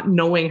business, not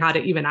knowing how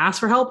to even ask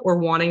for help or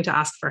wanting to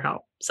ask for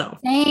help. So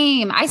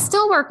same. I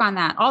still work on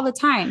that all the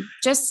time.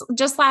 Just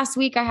last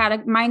week, I had a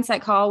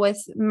mindset call with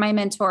my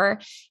mentor,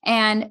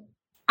 and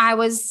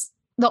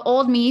the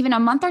old me, even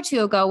a month or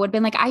two ago, would have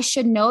been like, I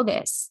should know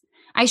this.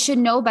 I should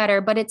know better.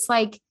 But it's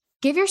like,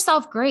 give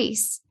yourself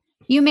grace.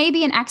 You may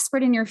be an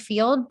expert in your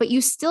field, but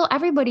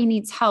everybody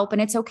needs help,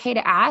 and it's okay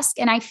to ask.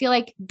 And I feel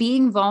like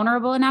being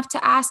vulnerable enough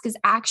to ask is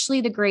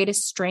actually the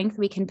greatest strength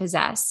we can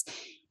possess.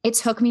 It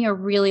took me a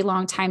really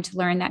long time to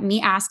learn that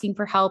me asking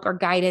for help or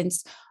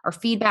guidance or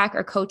feedback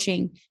or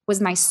coaching was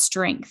my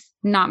strength,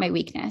 not my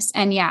weakness.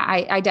 And yeah,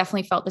 I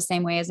definitely felt the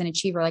same way as an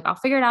achiever. Like, I'll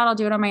figure it out. I'll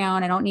do it on my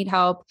own. I don't need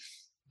help.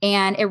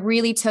 And it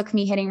really took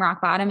me hitting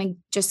rock bottom and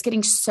just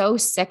getting so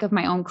sick of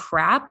my own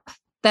crap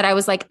that I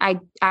was like,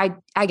 I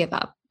give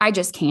up. I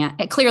just can't.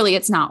 Clearly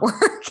it's not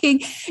working,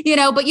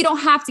 but you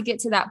don't have to get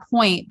to that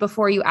point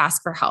before you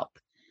ask for help.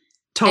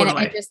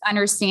 Totally. And just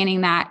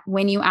understanding that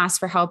when you ask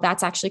for help,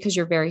 that's actually because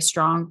you're very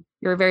strong.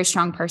 You're a very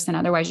strong person.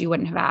 Otherwise you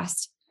wouldn't have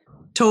asked.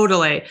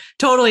 Totally.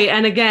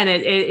 And again,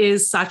 it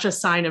is such a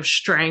sign of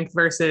strength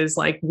versus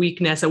like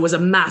weakness. It was a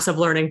massive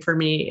learning for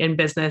me in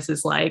business,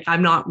 is like,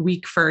 I'm not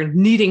weak for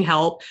needing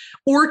help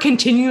or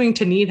continuing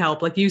to need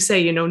help. Like you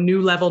say,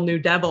 new level, new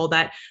devil,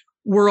 that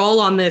we're all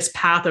on this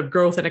path of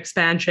growth and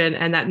expansion,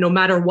 and that no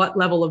matter what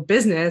level of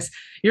business,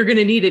 you're going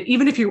to need it.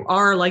 Even if you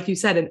are, like you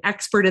said, an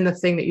expert in the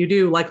thing that you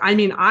do. Like, I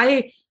mean,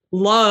 I'm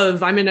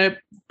in a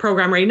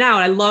program right now,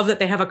 and I love that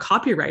they have a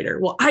copywriter.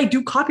 Well, I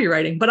do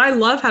copywriting, but I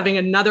love having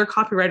another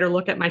copywriter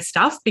look at my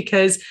stuff,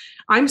 because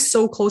I'm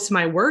so close to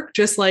my work,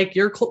 just like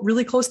you're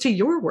really close to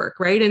your work.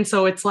 Right. And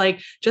so it's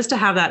like, just to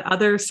have that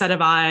other set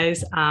of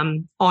eyes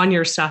on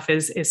your stuff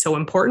is so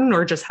important,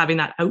 or just having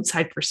that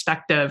outside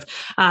perspective.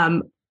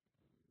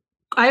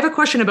 I have a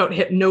question about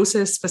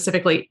hypnosis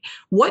specifically.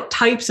 What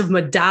types of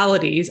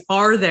modalities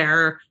are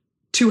there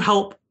to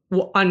help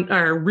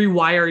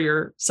rewire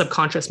your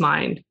subconscious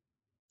mind?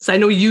 So I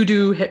know you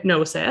do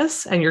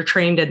hypnosis and you're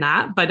trained in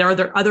that, but are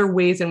there other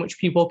ways in which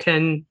people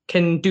can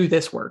do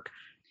this work?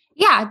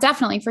 Yeah,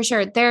 definitely, for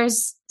sure.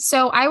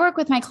 So I work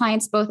with my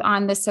clients both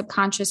on the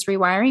subconscious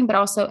rewiring, but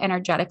also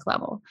energetic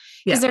level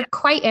because they're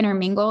quite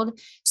intermingled.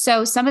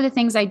 So some of the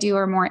things I do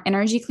are more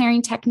energy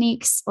clearing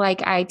techniques.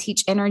 Like I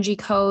teach energy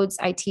codes.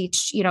 I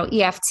teach,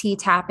 EFT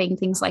tapping,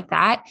 things like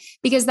that,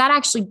 because that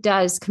actually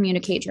does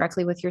communicate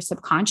directly with your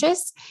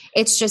subconscious.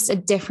 It's just a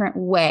different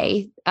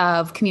way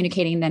of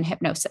communicating than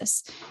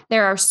hypnosis.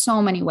 There are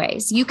so many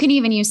ways. You can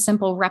even use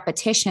simple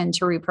repetition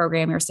to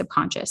reprogram your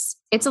subconscious.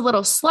 It's a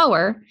little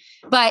slower,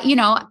 but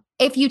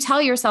if you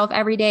tell yourself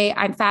every day,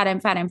 I'm fat, I'm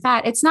fat, I'm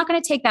fat, it's not going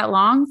to take that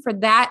long for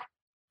that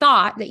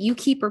thought that you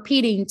keep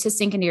repeating to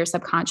sink into your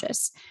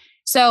subconscious.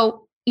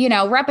 So,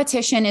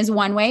 repetition is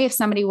one way if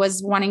somebody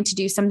was wanting to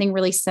do something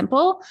really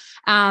simple.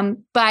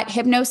 But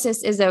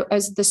hypnosis is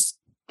this,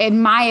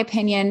 in my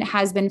opinion,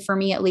 has been for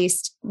me at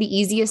least the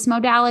easiest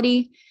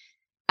modality.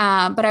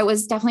 But I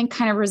was definitely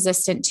kind of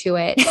resistant to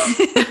it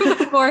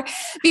before.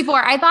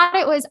 I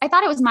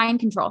thought it was mind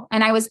control,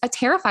 and I was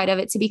terrified of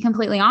it, to be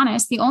completely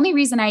honest. The only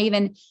reason I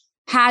even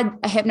had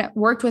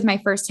worked with my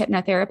first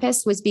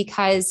hypnotherapist was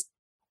because,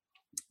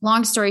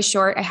 long story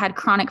short, I had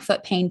chronic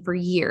foot pain for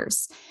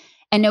years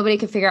and nobody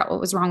could figure out what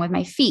was wrong with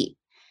my feet.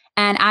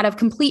 And out of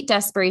complete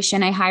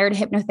desperation, I hired a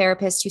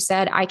hypnotherapist who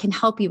said, I can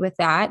help you with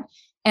that.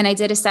 And I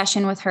did a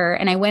session with her,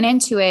 and I went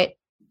into it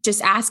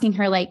just asking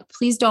her, like,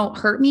 please don't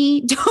hurt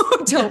me.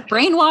 Don't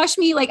brainwash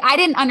me. Like, I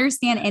didn't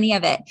understand any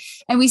of it.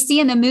 And we see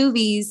in the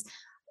movies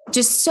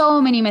just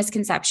so many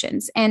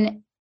misconceptions.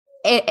 And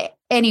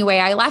anyway,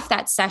 I left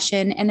that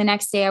session, and the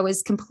next day I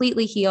was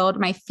completely healed.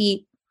 My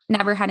feet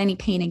never had any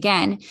pain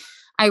again.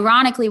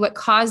 Ironically, what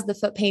caused the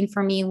foot pain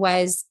for me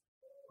was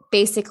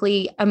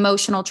basically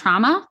emotional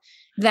trauma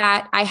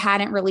that I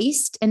hadn't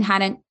released and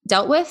hadn't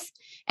dealt with.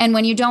 And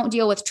when you don't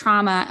deal with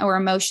trauma or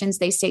emotions,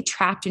 they stay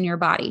trapped in your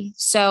body.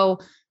 So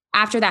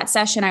after that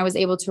session, I was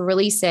able to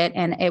release it,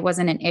 and it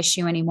wasn't an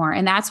issue anymore.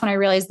 And that's when I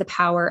realized the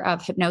power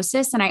of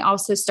hypnosis. And I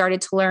also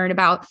started to learn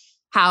about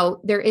how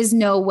there is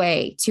no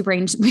way to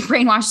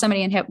brainwash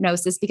somebody in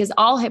hypnosis, because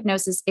all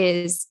hypnosis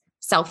is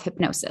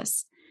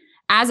self-hypnosis.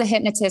 As a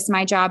hypnotist,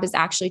 my job is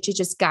actually to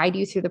just guide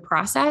you through the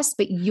process,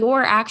 but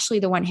you're actually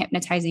the one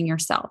hypnotizing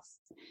yourself.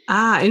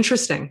 Ah,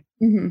 interesting.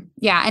 Mm-hmm.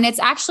 Yeah. And it's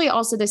actually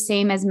also the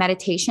same as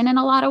meditation in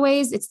a lot of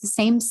ways. It's the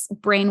same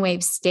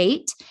brainwave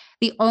state.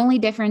 The only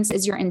difference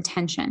is your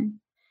intention.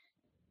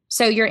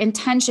 So your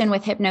intention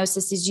with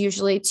hypnosis is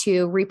usually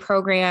to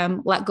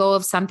reprogram, let go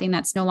of something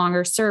that's no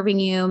longer serving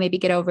you, maybe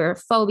get over a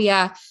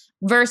phobia,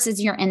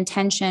 versus your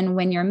intention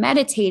when you're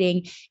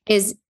meditating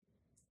is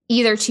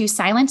either to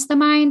silence the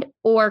mind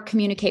or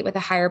communicate with a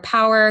higher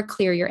power,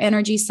 clear your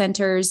energy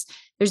centers.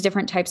 There's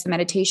different types of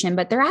meditation,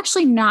 but they're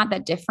actually not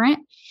that different.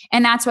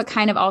 And that's what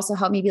kind of also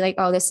helped me be like,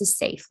 oh, this is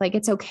safe. Like,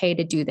 it's okay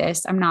to do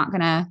this. I'm not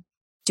going to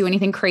do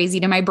anything crazy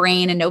to my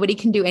brain, and nobody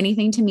can do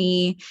anything to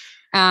me.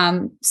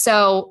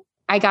 So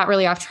I got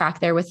really off track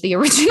there with the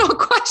original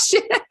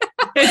question.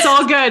 It's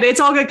all good. It's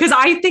all good. Cause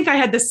I think I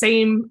had the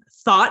same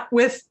thought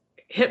with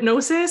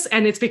hypnosis,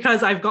 and it's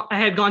because I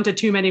had gone to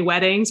too many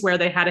weddings where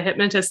they had a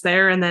hypnotist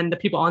there, and then the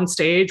people on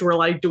stage were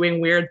like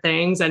doing weird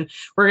things, and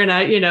we're going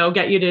to,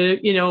 get you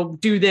to,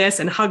 do this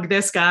and hug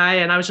this guy.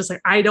 And I was just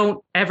like, I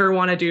don't ever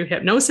want to do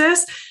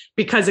hypnosis,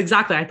 because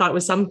exactly, I thought it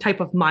was some type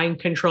of mind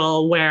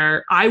control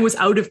where I was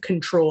out of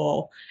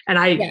control, and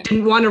I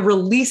didn't want to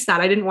release that.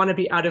 I didn't want to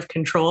be out of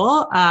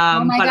control.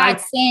 Oh my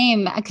God,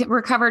 same.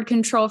 Recovered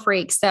control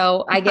freak.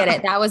 So I get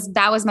it. That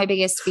was my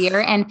biggest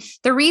fear. And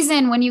the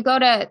reason when you go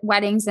to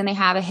weddings and they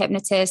have a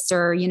hypnotist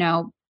or,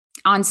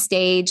 on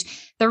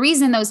stage, the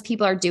reason those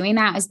people are doing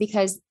that is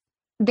because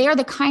they're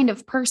the kind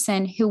of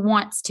person who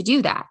wants to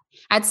do that.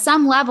 At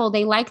some level,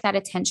 they like that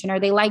attention, or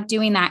they like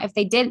doing that. If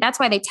they did, that's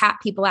why they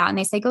tap people out and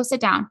they say, go sit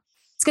down.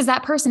 It's because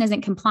that person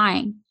isn't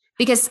complying,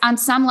 because on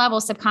some level,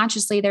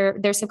 subconsciously,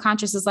 their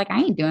subconscious is like, I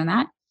ain't doing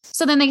that.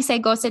 So then they say,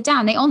 go sit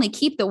down. They only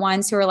keep the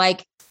ones who are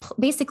like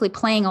basically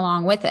playing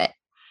along with it.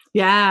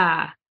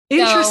 Yeah.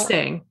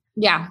 Interesting. So,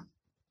 yeah.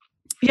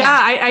 Yeah,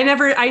 I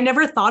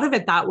never thought of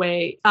it that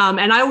way.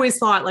 And I always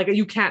thought, like,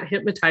 you can't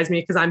hypnotize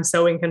me because I'm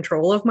so in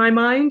control of my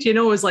mind. It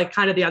was like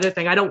kind of the other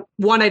thing. I didn't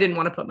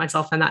want to put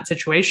myself in that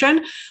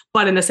situation.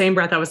 But in the same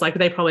breath, I was like,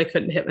 they probably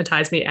couldn't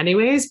hypnotize me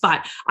anyways.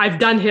 But I've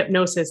done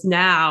hypnosis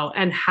now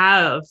and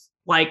have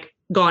like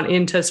gone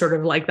into sort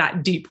of like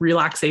that deep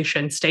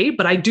relaxation state.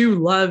 But I do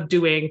love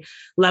doing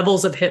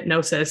levels of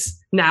hypnosis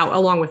now,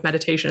 along with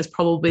meditation is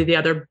probably the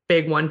other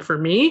big one for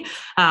me.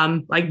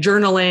 Like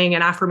journaling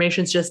and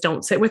affirmations just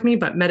don't sit with me,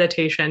 but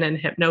meditation and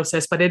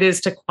hypnosis, but it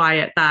is to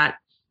quiet that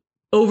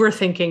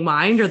overthinking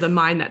mind, or the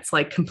mind that's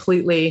like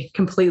completely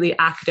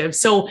active.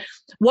 So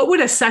what would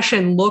a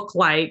session look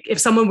like if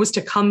someone was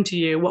to come to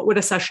you? What would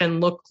a session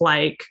look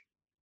like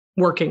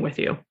working with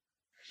you?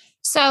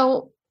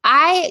 So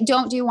I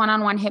don't do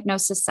one-on-one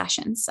hypnosis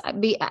sessions.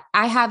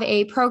 I have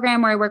a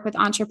program where I work with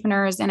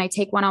entrepreneurs, and I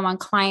take one-on-one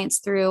clients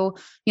through,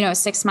 a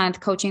 6-month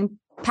coaching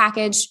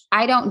package.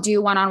 I don't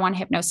do one-on-one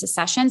hypnosis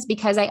sessions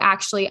because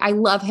I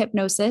love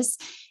hypnosis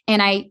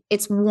and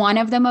it's one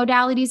of the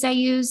modalities I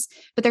use,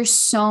 but there's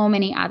so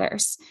many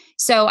others.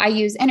 So I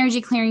use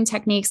energy clearing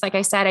techniques. Like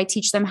I said, I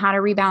teach them how to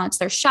rebalance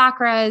their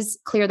chakras,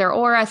 clear their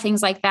aura,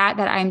 things like that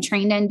I'm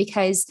trained in,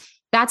 because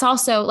that's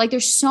also like,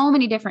 there's so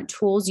many different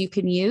tools you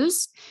can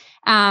use.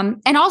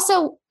 And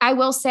also I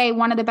will say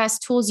one of the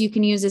best tools you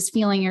can use is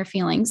feeling your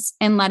feelings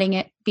and letting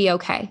it be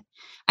okay.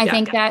 I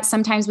think that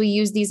sometimes we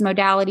use these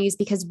modalities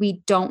because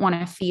we don't want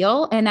to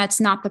feel, and that's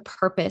not the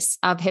purpose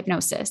of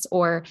hypnosis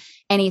or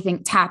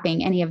anything,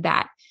 tapping, any of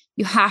that.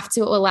 You have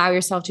to allow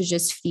yourself to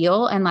just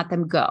feel and let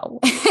them go.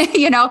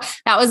 That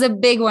was a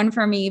big one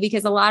for me,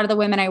 because a lot of the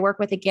women I work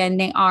with, again,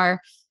 they are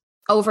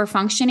over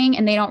functioning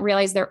and they don't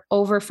realize they're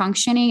over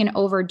functioning and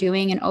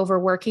overdoing and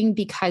overworking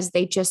because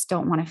they just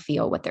don't want to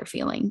feel what they're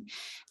feeling.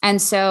 And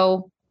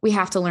so we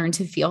have to learn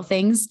to feel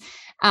things.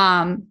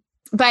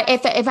 But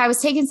if I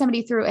was taking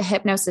somebody through a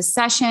hypnosis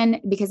session,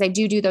 because I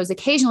do those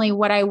occasionally,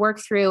 what I work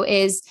through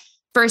is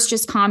first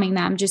just calming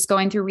them, just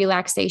going through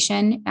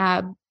relaxation,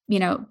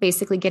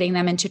 basically getting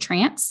them into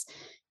trance.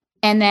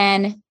 And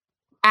then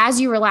as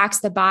you relax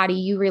the body,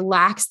 you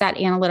relax that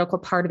analytical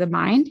part of the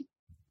mind.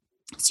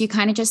 So you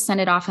kind of just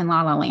send it off in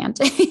la la land.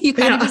 You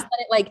kind of just let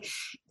it, like,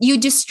 you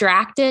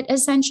distract it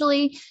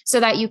essentially so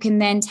that you can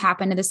then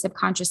tap into the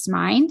subconscious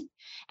mind.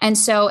 And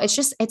so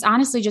it's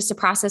honestly just a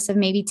process of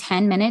maybe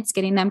 10 minutes,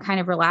 getting them kind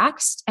of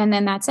relaxed. And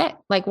then that's it.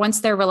 Like, once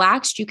they're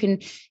relaxed, you can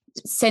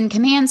send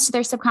commands to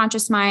their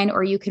subconscious mind,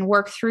 or you can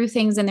work through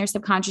things in their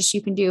subconscious.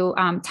 You can do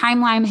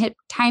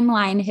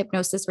timeline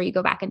hypnosis, where you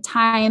go back in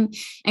time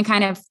and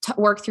kind of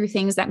work through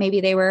things that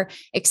maybe they were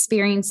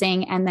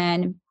experiencing. And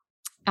then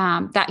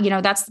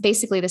that's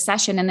basically the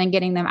session. And then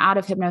getting them out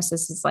of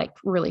hypnosis is like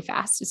really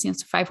fast.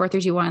 It's 5, 4,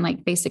 3, 2, 1,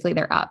 like basically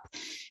they're up,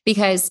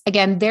 because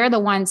again, they're the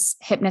ones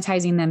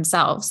hypnotizing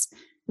themselves.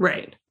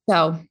 Right.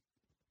 So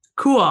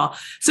cool.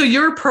 So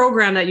your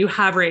program that you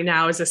have right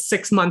now is a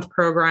 6-month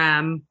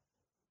program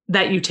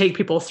that you take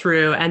people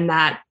through, and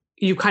that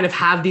you kind of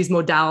have these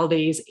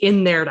modalities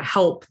in there to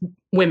help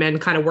women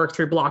kind of work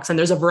through blocks. And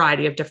there's a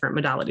variety of different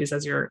modalities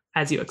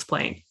as you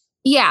explain.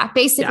 Yeah,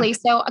 basically. Yeah.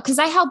 So, because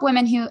I help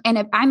women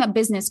I'm a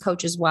business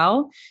coach as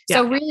well.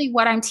 So really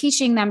what I'm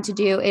teaching them to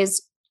do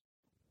is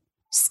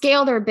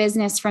scale their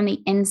business from the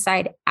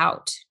inside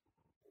out.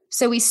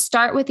 So we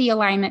start with the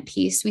alignment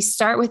piece. We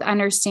start with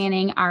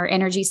understanding our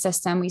energy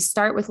system. We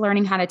start with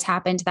learning how to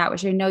tap into that,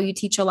 which I know you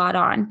teach a lot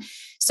on,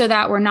 so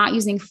that we're not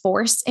using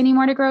force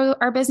anymore to grow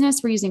our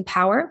business. We're using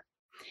power.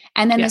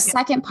 And then the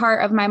second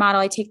part of my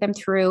model I take them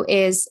through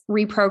is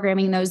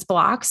reprogramming those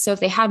blocks. So if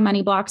they have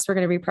money blocks, we're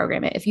going to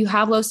reprogram it. If you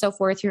have low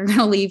self-worth, you're going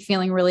to leave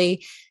feeling you're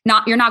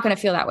not going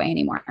to feel that way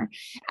anymore.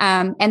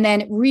 And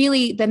then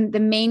really the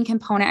main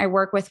component I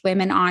work with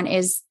women on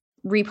is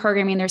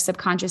reprogramming their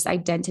subconscious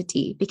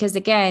identity, because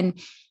again,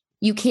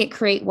 you can't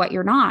create what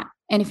you're not.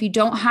 And if you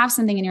don't have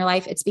something in your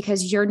life, it's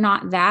because you're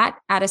not that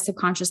at a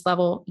subconscious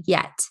level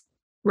yet.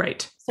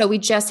 Right. So we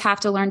just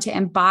have to learn to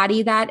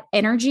embody that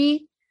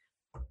energy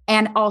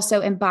and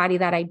also embody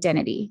that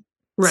identity.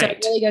 Right. So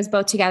it really goes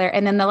both together.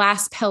 And then the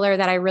last pillar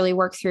that I really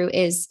work through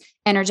is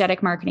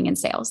energetic marketing and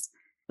sales.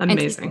 Amazing.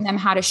 And teaching them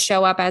how to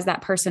show up as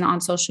that person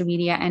on social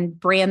media and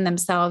brand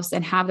themselves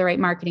and have the right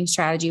marketing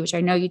strategy, which I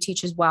know you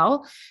teach as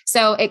well.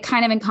 So it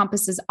kind of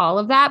encompasses all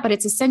of that, but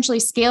it's essentially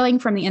scaling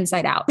from the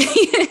inside out,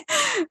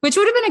 which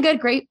would have been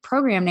great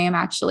program name,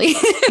 actually.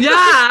 Yeah,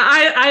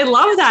 I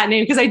love that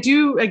name, because I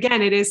do,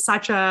 again, it is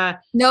such a...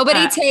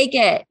 Nobody take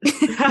it.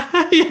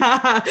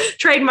 Yeah,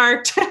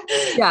 trademarked.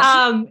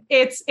 Yeah.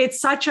 It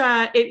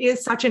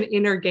is such an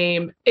inner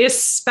game,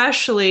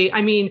 especially,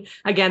 I mean,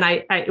 again,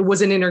 it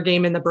was an inner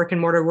game in the brick and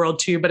mortar world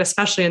too, but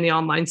especially in the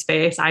online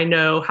space, I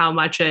know how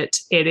much it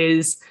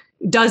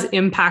does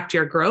impact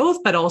your growth,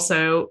 but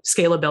also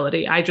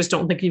scalability. I just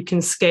don't think you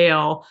can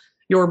scale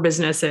your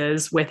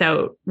businesses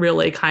without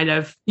really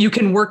you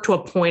can work to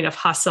a point of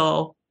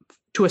hustle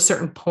to a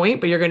certain point,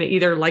 but you're going to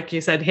either, like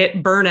you said,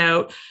 hit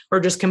burnout or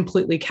just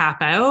completely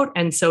cap out.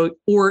 And so,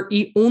 or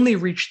you only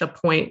reach the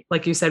point,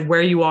 like you said,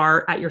 where you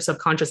are at your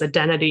subconscious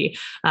identity,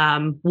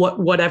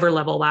 whatever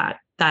level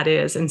that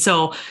is. And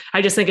so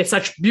I just think it's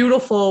such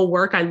beautiful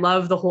work. I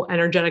love the whole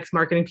energetics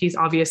marketing piece.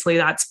 Obviously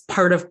that's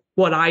part of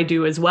what I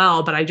do as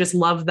well, but I just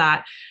love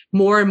that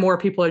more and more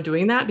people are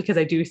doing that, because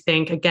I do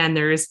think, again,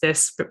 there is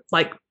this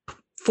like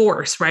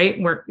force, right?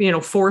 Where,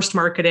 forced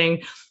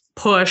marketing,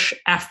 push,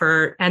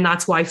 effort. And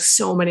that's why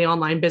so many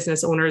online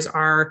business owners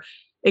are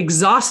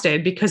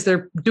exhausted, because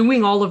they're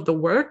doing all of the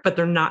work, but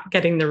they're not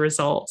getting the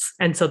results.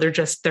 And so they're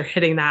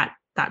hitting that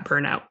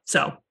burnout.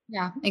 So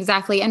yeah,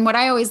 exactly. And what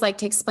I always like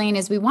to explain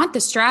is we want the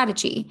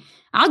strategy.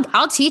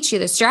 I'll teach you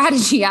the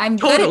strategy. I'm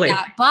totally good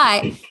at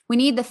that, but we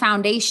need the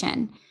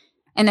foundation.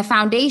 And the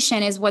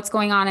foundation is what's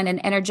going on at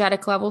an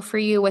energetic level for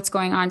you, what's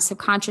going on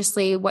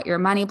subconsciously, what your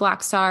money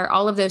blocks are,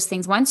 all of those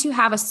things. Once you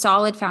have a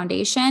solid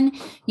foundation,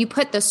 you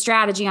put the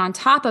strategy on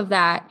top of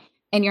that,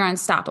 and you're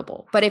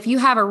unstoppable. But if you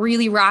have a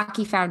really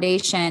rocky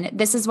foundation,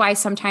 this is why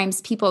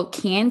sometimes people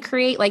can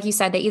create, like you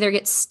said, they either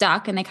get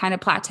stuck and they kind of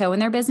plateau in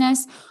their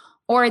business,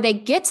 or they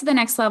get to the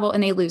next level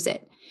and they lose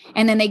it.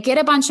 And then they get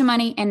a bunch of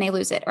money and they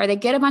lose it, or they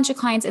get a bunch of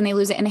clients and they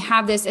lose it. And they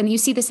have this, and you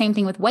see the same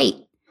thing with weight.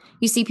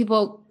 You see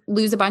people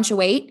lose a bunch of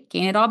weight,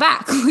 gain it all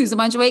back, lose a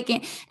bunch of weight,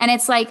 gain. And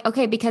it's like,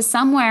 okay, because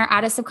somewhere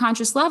at a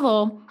subconscious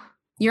level,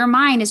 your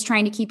mind is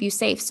trying to keep you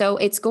safe. So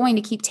it's going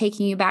to keep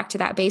taking you back to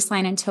that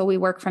baseline until we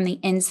work from the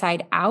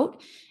inside out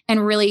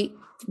and really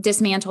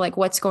dismantle like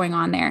what's going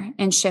on there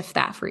and shift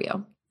that for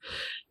you.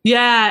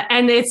 Yeah.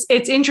 And it's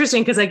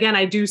interesting because again,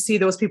 I do see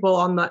those people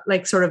on the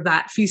like sort of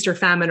that feast or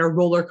famine or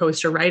roller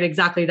coaster, right?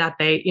 Exactly that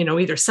they,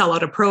 either sell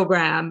out a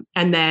program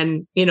and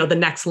then, the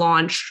next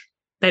launch,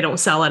 they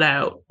don't sell it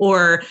out,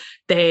 or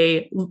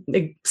they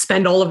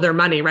spend all of their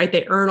money, right?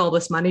 They earn all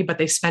this money, but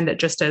they spend it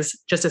just as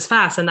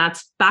fast. And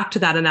that's back to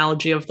that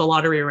analogy of the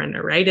lottery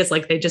winner, right? It's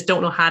like, they just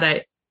don't know how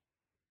to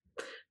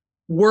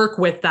work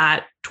with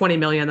that 20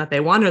 million that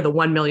they want or the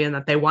 1 million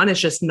that they want. It's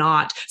just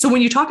not. So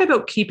when you talk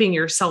about keeping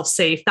yourself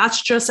safe,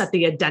 that's just at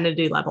the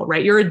identity level,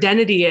 right? Your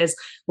identity is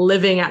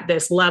living at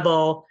this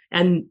level.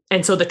 And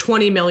so the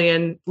 20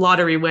 million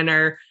lottery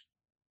winner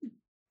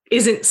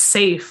isn't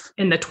safe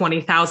in the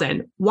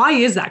 20,000. Why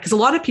is that? Because a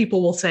lot of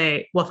people will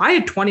say, well,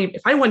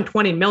 if I won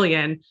 20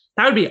 million,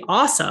 that would be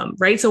awesome,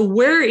 right? So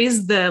where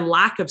is the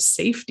lack of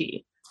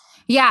safety?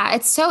 Yeah,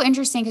 it's so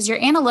interesting because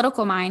your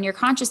analytical mind, your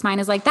conscious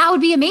mind is like, that would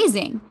be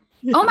amazing.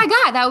 Yeah. Oh my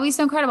God, that would be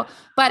so incredible.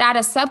 But at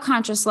a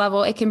subconscious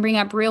level, it can bring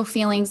up real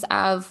feelings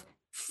of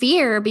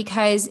fear,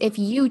 because if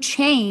you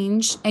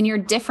change and you're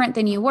different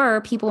than you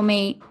were, people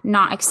may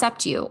not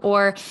accept you.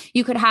 Or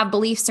you could have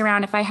beliefs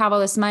around, if I have all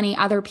this money,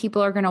 other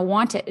people are going to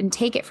want it and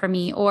take it from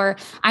me, or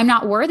I'm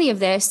not worthy of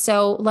this,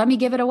 so let me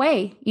give it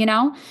away,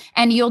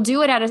 and you'll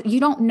do it you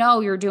don't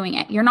know you're doing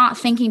it. You're not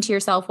thinking to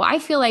yourself, well, I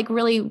feel like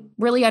really,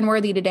 really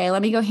unworthy today.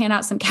 Let me go hand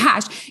out some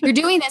cash. You're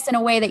doing this in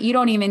a way that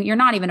you're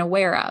not even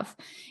aware of,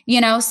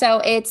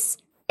 so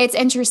it's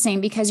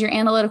interesting because your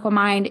analytical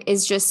mind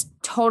is just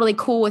totally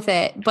cool with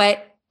it.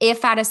 But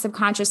if at a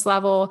subconscious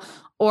level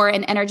or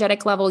an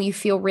energetic level, you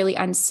feel really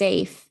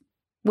unsafe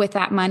with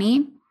that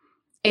money,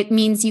 it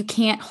means you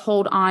can't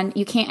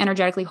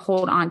energetically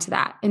hold on to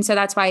that. And so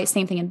that's why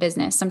same thing in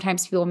business.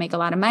 Sometimes people make a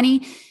lot of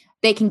money.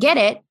 They can get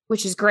it,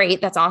 which is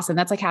great. That's awesome.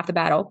 That's like half the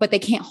battle, but they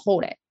can't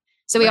hold it.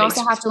 So we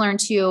also have to learn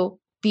to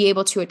be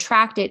able to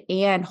attract it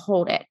and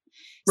hold it.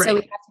 Right. So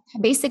we have to,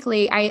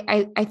 basically,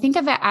 I think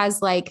of it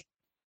as like,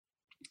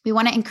 we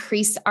want to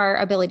increase our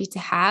ability to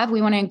have,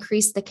 we want to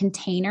increase the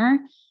container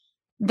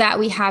that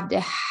we have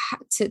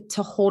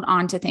to hold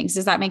on to things.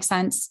 Does that make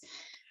sense?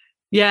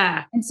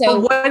 Yeah. And so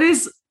what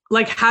is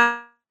like,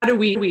 how do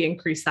we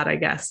increase that, I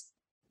guess?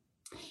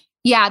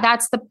 Yeah,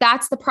 that's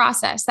the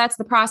process. That's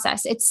the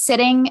process. It's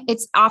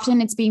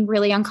it's being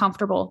really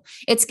uncomfortable.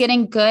 It's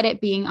getting good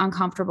at being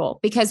uncomfortable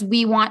because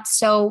we want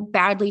so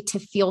badly to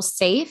feel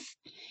safe,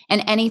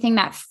 and anything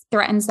that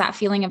threatens that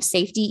feeling of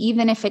safety,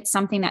 even if it's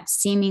something that's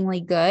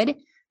seemingly good,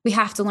 we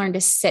have to learn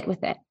to sit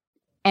with it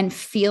and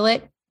feel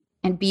it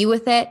and be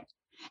with it.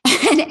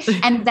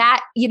 and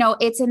that,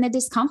 it's in the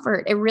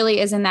discomfort. It really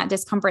is in that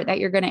discomfort that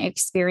you're going to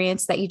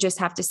experience, that you just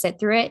have to sit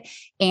through it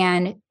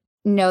and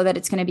know that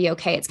it's going to be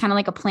okay. It's kind of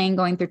like a plane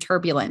going through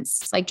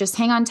turbulence. It's like, just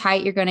hang on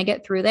tight. You're going to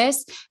get through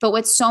this. But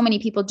what so many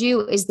people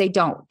do is they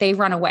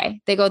run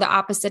away. They go the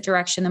opposite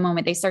direction the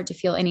moment they start to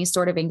feel any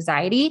sort of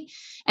anxiety.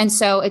 And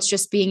so it's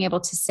just being able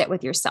to sit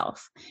with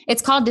yourself.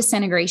 It's called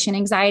disintegration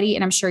anxiety.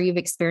 And I'm sure you've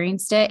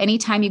experienced it.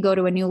 Anytime you go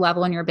to a new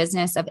level in your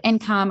business of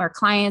income or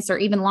clients, or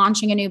even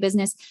launching a new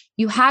business,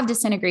 you have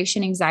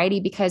disintegration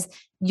anxiety because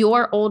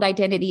your old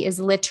identity is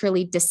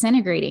literally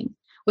disintegrating,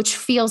 which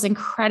feels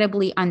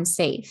incredibly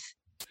unsafe.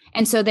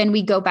 And so then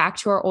we go back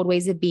to our old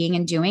ways of being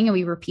and doing, and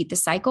we repeat the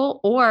cycle,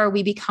 or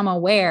we become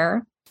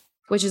aware,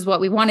 which is what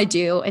we want to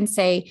do, and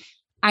say,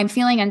 I'm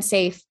feeling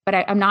unsafe, but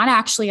I'm not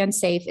actually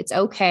unsafe. It's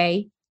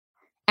okay.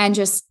 And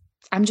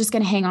I'm just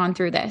going to hang on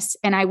through this,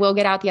 and I will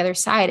get out the other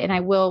side, and I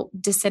will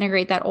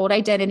disintegrate that old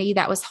identity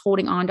that was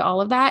holding on to all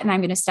of that. And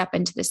I'm going to step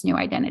into this new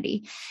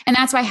identity. And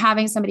that's why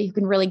having somebody who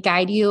can really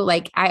guide you.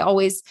 Like I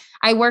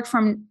work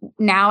from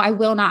now, I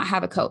will not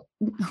have a coach.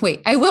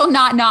 Wait, I will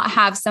not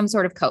have some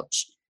sort of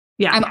coach.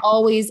 Yeah. I'm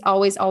always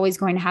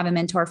going to have a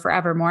mentor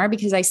forevermore,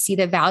 because I see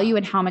the value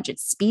in how much it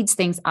speeds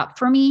things up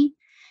for me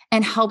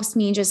and helps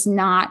me just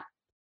not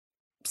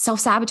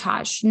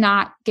self-sabotage,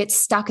 not get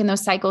stuck in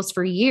those cycles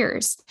for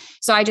years.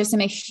 So I just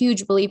am a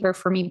huge believer,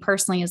 for me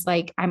personally, is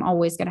like, I'm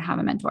always going to have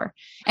a mentor.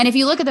 And if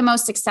you look at the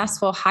most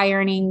successful, high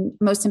earning,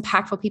 most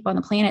impactful people on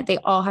the planet, they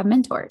all have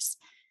mentors.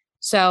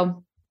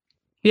 So.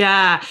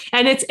 Yeah.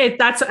 And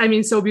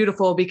that's so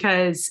beautiful,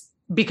 because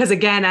because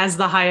again, as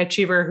the high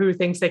achiever who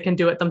thinks they can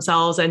do it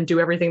themselves and do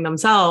everything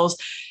themselves,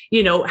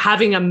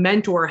 having a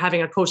mentor,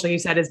 having a coach, like you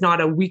said, is not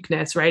a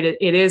weakness, right?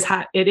 It is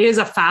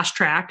a fast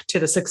track to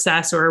the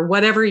success or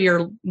whatever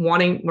you're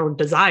wanting or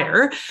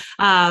desire.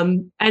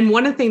 And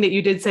one thing that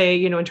you did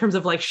say, in terms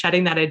of like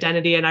shedding that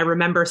identity, and I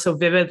remember so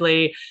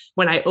vividly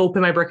when I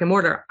opened my brick and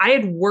mortar, I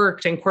had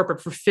worked in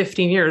corporate for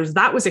 15 years.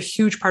 That was a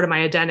huge part of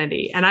my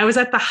identity. And I was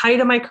at the height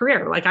of my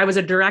career. Like I was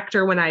a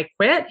director when I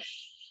quit.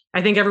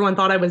 I think everyone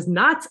thought I was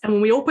nuts. And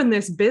when we opened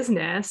this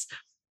business,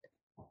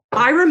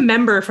 I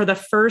remember for the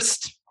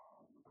first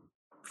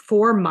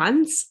 4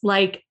 months,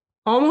 like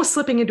almost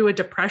slipping into a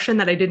depression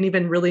that I didn't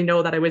even really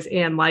know that I was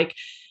in. Like,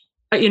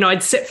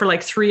 I'd sit for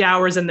like 3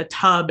 hours in the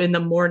tub in the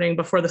morning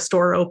before the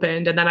store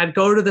opened. And then I'd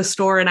go to the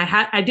store and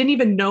I didn't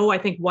even know, I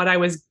think, what I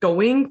was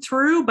going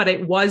through, but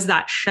it was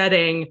that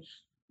shedding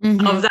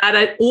of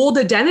that old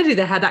identity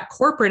that had that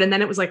corporate. And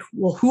then it was like,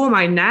 well, who am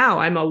I now?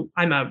 I'm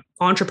a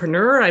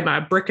entrepreneur. I'm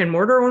a brick and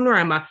mortar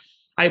owner.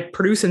 I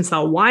produce and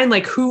sell wine.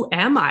 Like, who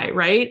am I?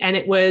 Right. And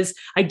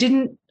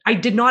I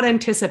did not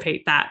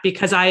anticipate that,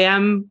 because I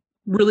am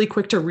really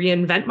quick to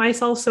reinvent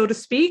myself, so to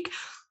speak,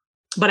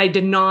 but I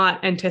did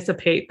not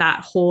anticipate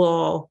that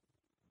whole,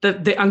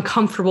 the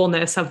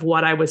uncomfortableness of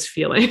what I was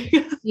feeling.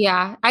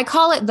 Yeah. I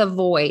call it the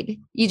void.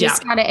 You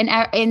just got to,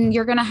 and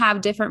you're going to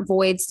have different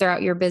voids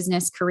throughout your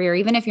business career,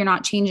 even if you're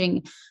not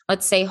changing,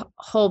 let's say,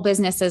 whole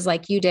businesses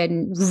like you did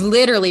and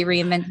literally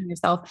reinventing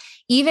yourself.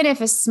 Even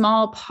if a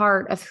small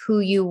part of who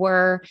you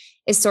were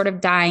is sort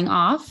of dying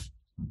off,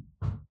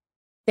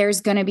 there's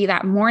going to be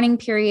that mourning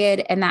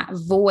period and that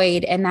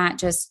void and that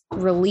just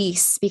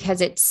release,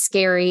 because it's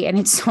scary and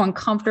it's so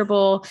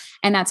uncomfortable,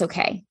 and that's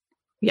okay.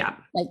 Yeah.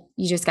 Like,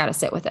 you just got to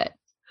sit with it.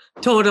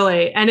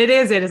 Totally. And it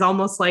is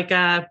almost like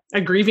a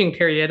grieving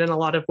period in a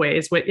lot of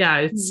ways. But yeah,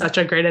 it's such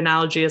a great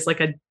analogy as like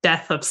a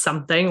death of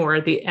something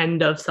or the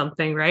end of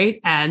something.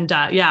 Right. And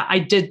I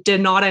did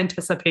not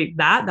anticipate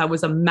that. That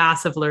was a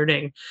massive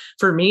learning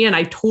for me. And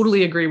I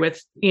totally agree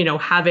with,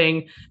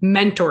 having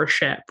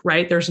mentorship,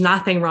 right? There's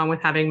nothing wrong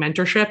with having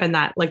mentorship. And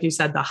that, like you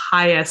said, the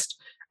highest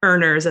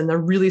earners and the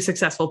really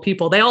successful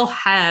people, they all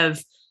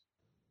have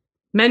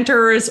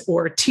mentors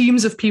or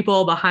teams of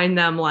people behind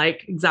them,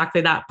 like exactly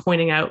that,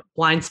 pointing out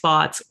blind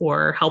spots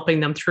or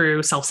helping them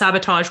through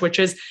self-sabotage, which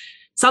is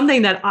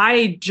something that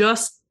I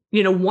just,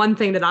 one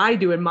thing that I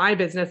do in my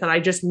business that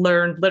I just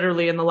learned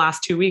literally in the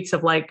last 2 weeks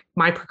of like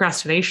my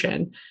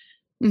procrastination.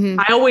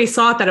 I always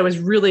thought that I was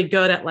really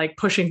good at like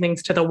pushing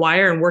things to the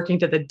wire and working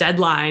to the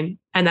deadline.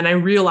 And then I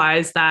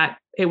realized that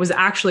it's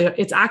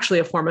actually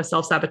a form of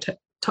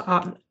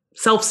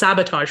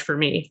self-sabotage for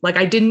me. Like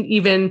I didn't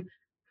even,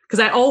 because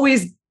I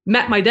always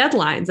met my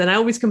deadlines and I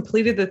always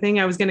completed the thing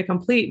I was going to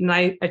complete, and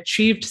I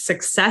achieved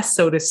success,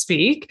 so to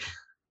speak,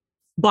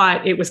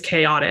 but it was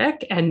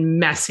chaotic and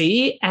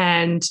messy.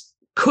 And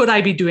could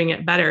I be doing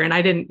it better? And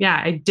I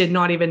did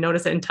not even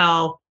notice it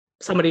until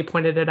somebody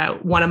pointed it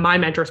out. One of my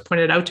mentors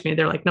pointed it out to me.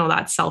 They're like, no,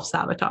 that's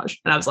self-sabotage.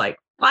 And I was like,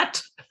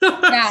 what?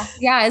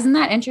 Yeah. Isn't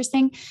that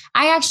interesting?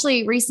 I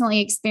actually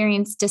recently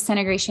experienced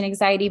disintegration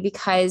anxiety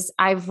because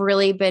I've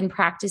really been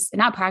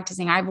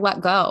I've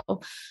let go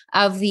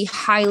of the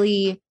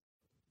highly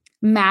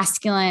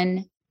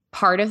masculine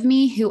part of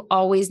me who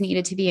always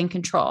needed to be in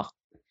control.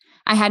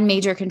 I had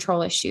major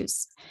control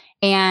issues,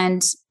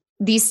 and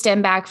these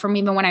stem back from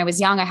even when I was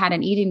young. I had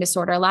an eating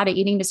disorder. A lot of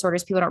eating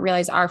disorders, people don't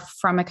realize, are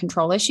from a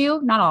control issue.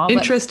 Not all.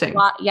 Interesting. But a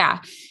lot, yeah.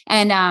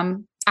 And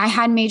I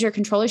had major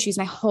control issues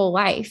my whole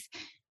life,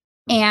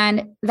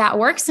 and that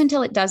works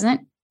until it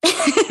doesn't.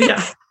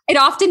 Yeah. It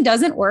often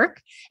doesn't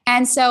work.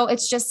 And so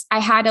it's just, I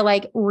had to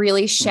like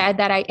really shed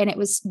that. And it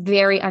was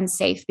very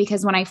unsafe,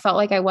 because when I felt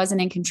like I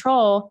wasn't in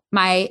control,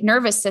 my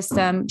nervous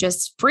system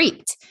just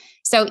freaked.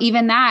 So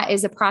even that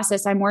is a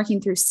process I'm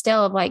working through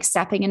still, of like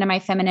stepping into my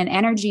feminine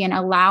energy and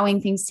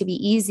allowing things to be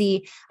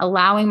easy,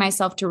 allowing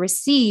myself to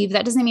receive.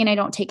 That doesn't mean I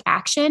don't take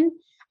action.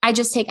 I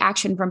just take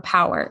action from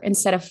power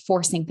instead of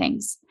forcing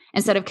things,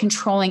 instead of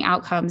controlling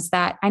outcomes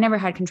that I never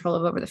had control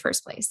of over the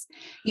first place,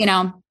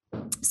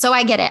 So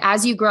I get it.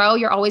 As you grow,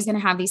 you're always going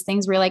to have these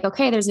things where you're like,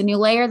 okay, there's a new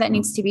layer that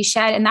needs to be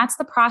shed. And that's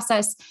the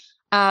process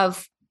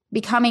of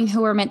becoming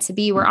who we're meant to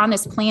be. We're on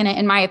this planet,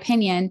 in my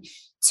opinion,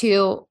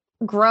 to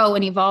grow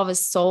and evolve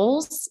as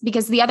souls,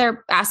 because the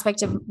other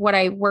aspect of what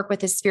I work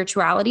with is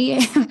spirituality.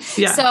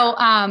 Yeah. So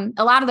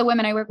a lot of the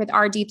women I work with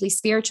are deeply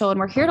spiritual, and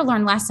we're here to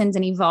learn lessons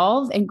and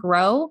evolve and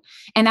grow.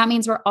 And that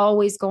means we're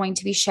always going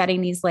to be shedding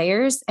these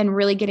layers and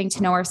really getting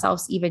to know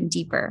ourselves even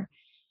deeper.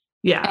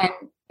 Yeah. And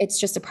it's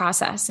just a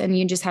process, and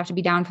you just have to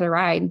be down for the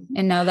ride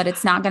and know that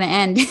it's not going to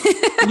end.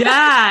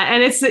 Yeah.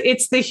 And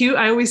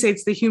I always say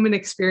it's the human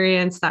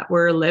experience that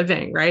we're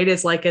living, right?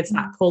 It's like, it's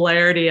that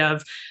polarity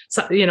of,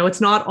 it's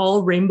not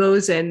all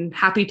rainbows and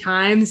happy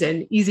times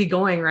and easy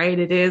going, right?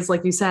 It is,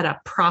 like you said, a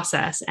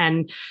process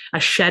and a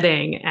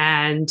shedding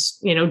and,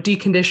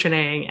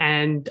 deconditioning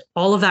and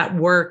all of that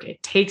work.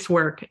 It takes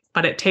work,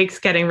 but it takes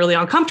getting really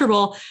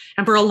uncomfortable.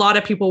 And for a lot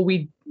of people,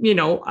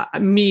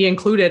 me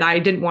included, I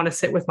didn't want to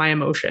sit with my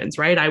emotions,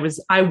 right? I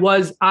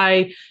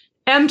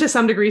am to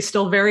some degree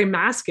still very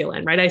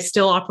masculine, right? I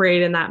still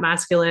operate in that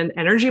masculine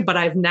energy, but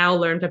I've now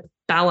learned to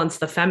balance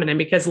the feminine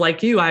because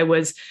like you, I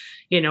was,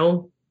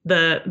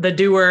 the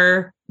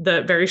doer,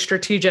 the very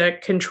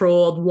strategic,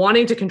 controlled,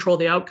 wanting to control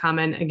the outcome.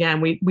 And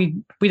again,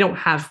 we don't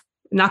have,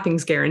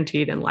 nothing's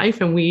guaranteed in life.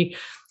 And we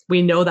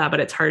know that, but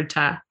it's hard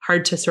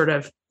to sort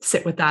of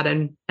sit with that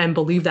and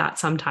believe that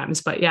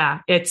sometimes. But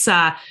yeah, it's,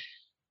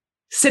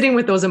 sitting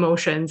with those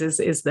emotions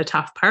is the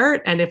tough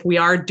part. And if we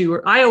are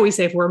doer, I always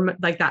say if we're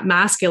like that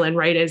masculine,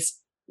 right, is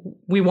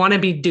we want to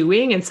be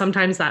doing. And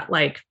sometimes that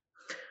like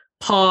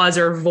pause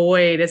or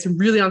void is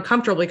really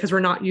uncomfortable because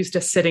we're not used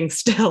to sitting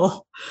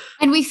still.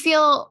 And we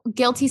feel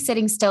guilty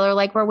sitting still or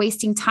like we're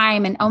wasting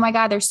time. And oh my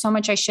God, there's so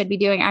much I should be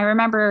doing. I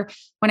remember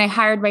when I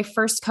hired my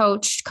first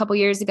coach a couple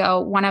years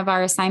ago, one of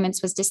our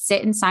assignments was to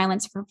sit in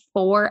silence for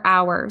 4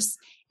 hours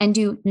and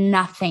do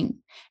nothing.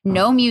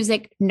 No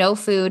music, no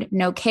food,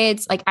 no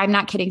kids. Like, I'm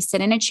not kidding.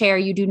 Sit in a chair.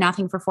 You do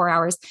nothing for 4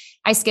 hours.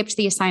 I skipped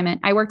the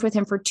assignment. I worked with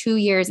him for 2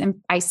 years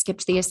and I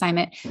skipped the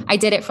assignment. I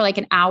did it for like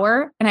an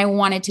hour and I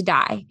wanted to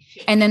die.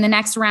 And then the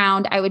next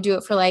round, I would do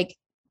it for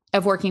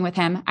of working with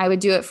him. I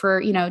would do it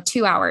for,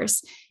 2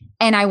 hours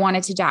and I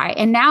wanted to die.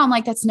 And now I'm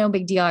like, that's no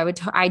big deal.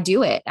 I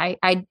do it.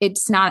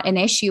 It's not an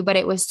issue, but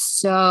it was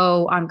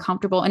so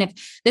uncomfortable. And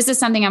if this is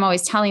something I'm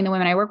always telling the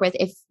women I work with,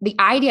 if the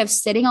idea of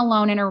sitting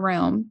alone in a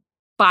room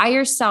by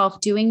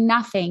yourself, doing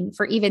nothing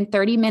for even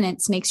 30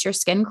 minutes makes your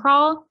skin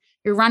crawl,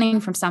 you're running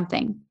from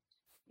something.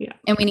 Yeah.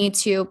 And we need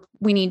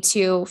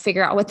to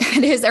figure out what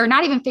that is, or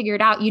not even figure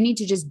it out. You need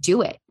to just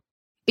do it,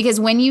 because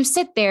when you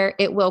sit there,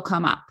 it will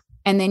come up.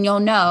 And then you'll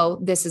know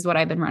this is what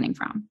I've been running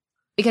from,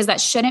 because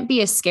that shouldn't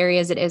be as scary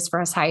as it is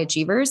for us high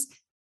achievers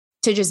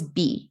to just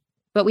be,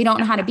 but we don't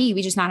know how to be.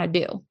 We just know how to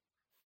do.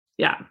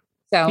 Yeah.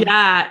 So,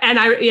 yeah.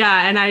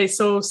 And I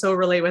so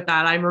relate with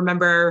that. I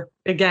remember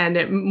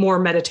again, more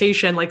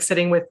meditation, like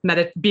sitting with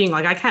being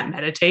like, I can't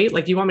meditate.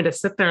 Like, you want me to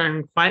sit there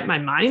and quiet my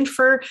mind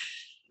for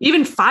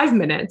even 5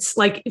 minutes?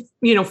 Like,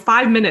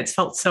 5 minutes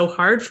felt so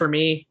hard for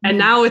me. And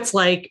now it's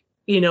like,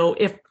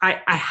 if I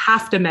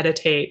have to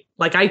meditate,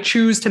 like I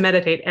choose to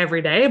meditate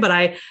every day, but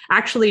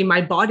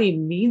my body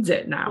needs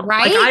it now.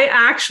 Right? Like I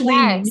actually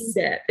need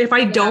it. If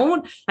I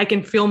don't, I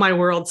can feel my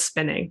world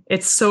spinning.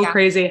 It's so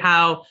crazy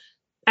how,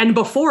 and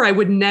before I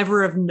would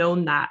never have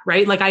known that,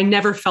 right? Like I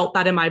never felt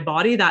that in my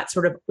body, that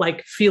sort of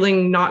like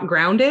feeling not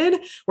grounded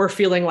or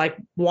feeling like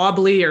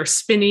wobbly or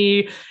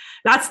spinny.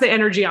 That's the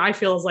energy I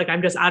feel is like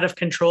I'm just out of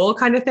control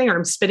kind of thing, or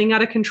I'm spinning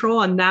out of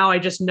control. And now I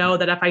just know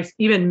that if I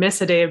even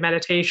miss a day of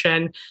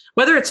meditation,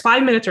 whether it's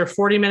 5 minutes or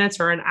 40 minutes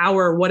or an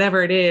hour,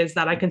 whatever it is,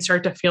 that I can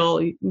start to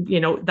feel,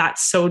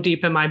 that's so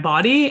deep in my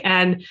body.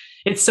 And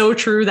it's so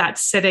true that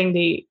sitting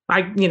the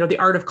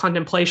art of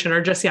contemplation,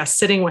 or just,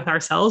 sitting with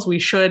ourselves, we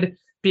should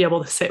be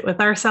able to sit with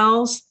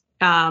ourselves.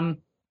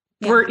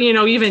 For,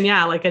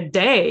 like a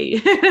day.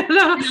 And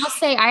I'll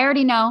say, I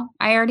already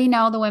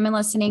know the women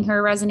listening who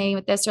are resonating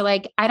with this are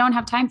like, I don't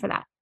have time for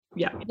that.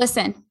 Yeah.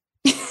 Listen,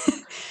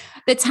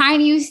 the time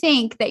you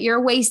think that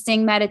you're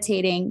wasting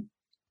meditating,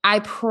 I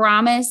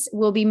promise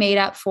will be made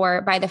up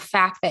for by the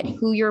fact that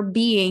who you're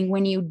being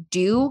when you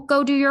do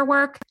go do your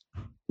work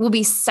will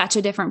be such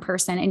a different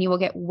person, and you will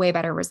get way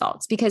better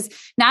results. Because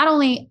not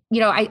only,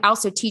 I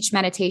also teach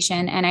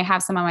meditation and I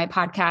have some on my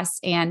podcasts,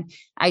 and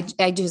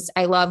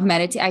I love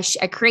meditate.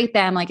 I create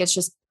them. Like, it's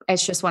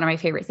just one of my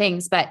favorite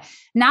things. But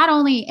not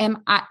only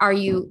are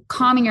you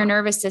calming your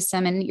nervous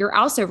system, and you're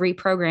also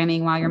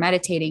reprogramming while you're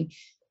meditating,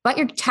 but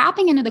you're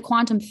tapping into the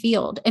quantum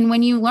field. And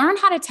when you learn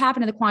how to tap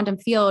into the quantum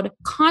field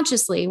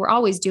consciously, we're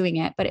always doing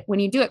it, but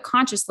when you do it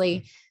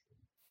consciously,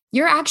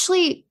 you're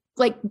actually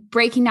like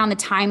breaking down the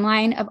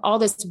timeline of all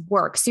this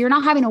work. So you're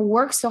not having to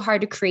work so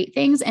hard to create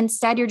things.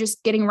 Instead, you're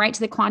just getting right to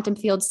the quantum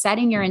field,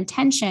 setting your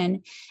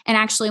intention, and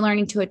actually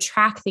learning to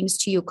attract things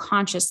to you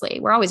consciously.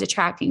 We're always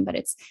attracting, but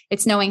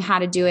it's knowing how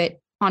to do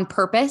it on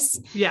purpose.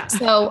 Yeah.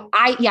 So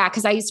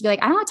because I used to be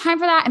like, I don't have time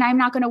for that. And I'm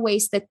not going to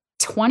waste the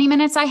 20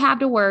 minutes I have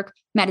to work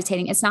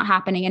meditating. It's not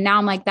happening. And now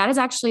I'm like, that is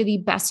actually the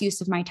best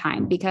use of my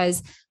time,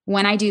 because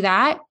when I do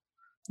that,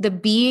 the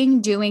being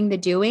doing the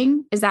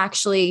doing is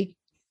actually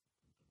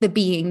the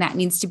being that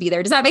needs to be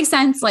there. Does that make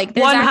sense? Like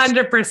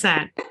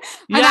 100%.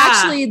 I'm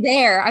actually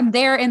there. I'm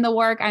there in the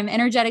work. I'm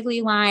energetically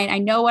aligned. I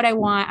know what I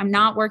want. I'm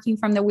not working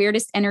from the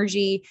weirdest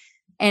energy,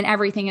 and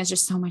everything is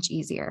just so much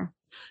easier.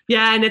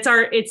 Yeah. And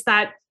it's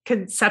that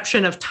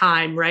conception of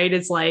time, right?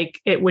 It's like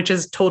which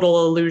is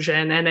total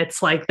illusion. And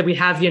it's like that we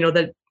have,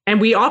 and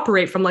we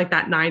operate from like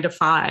that 9 to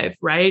 5,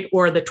 right?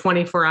 Or the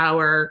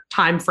 24-hour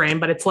time frame.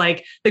 But it's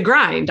like the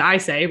grind, I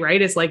say,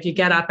 right? It's like you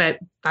get up at,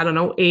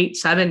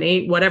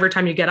 8, whatever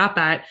time you get up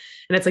at.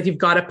 And it's like, you've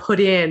got to put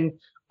in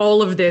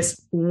all of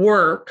this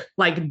work,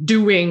 like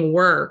doing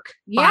work.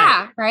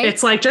 Yeah. Right.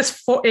 It's like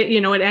just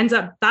it ends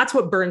up, that's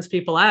what burns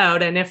people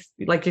out. And if,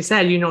 like you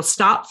said,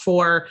 stop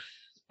for,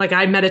 like,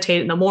 I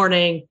meditate in the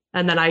morning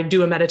and then I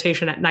do a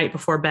meditation at night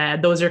before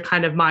bed. Those are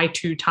kind of my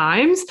 2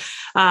 times.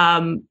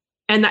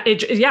 And that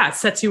it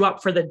sets you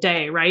up for the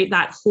day, right?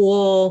 That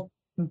whole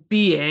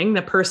being,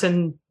 the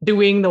person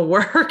doing the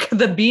work,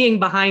 the being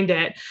behind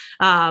it,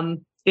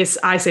 is,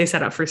 I say,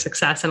 set up for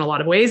success in a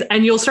lot of ways.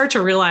 And you'll start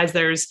to realize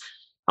there's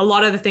a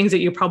lot of the things that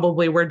you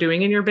probably were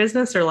doing in your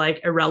business are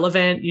like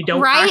irrelevant. You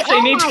don't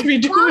actually need to be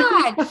doing.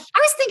 I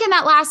was thinking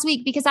that last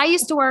week because I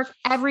used to work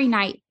every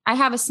night. I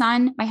have a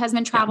son. My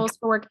husband travels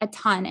for work a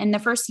ton. And the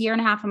first year and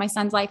a half of my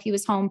son's life, he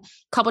was home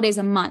a couple days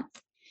a month.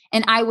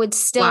 And I would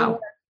still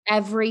work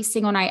every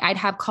single night. I'd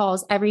have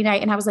calls every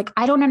night. And I was like,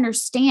 I don't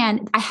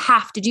understand. I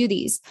have to do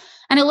these.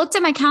 And I looked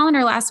at my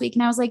calendar last week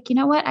and I was like, you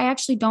know what? I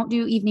actually don't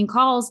do evening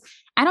calls.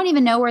 I don't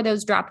even know where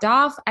those dropped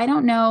off. I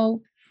don't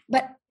know,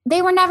 but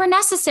they were never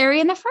necessary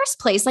in the first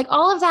place. Like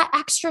all of that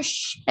extra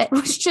shit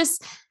was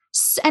just,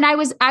 and I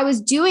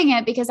was doing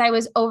it because I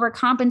was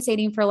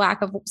overcompensating for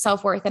lack of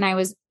self-worth. And I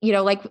was,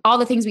 like all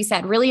the things we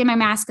said, really in my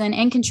masculine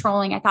and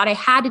controlling. I thought I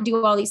had to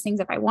do all these things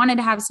if I wanted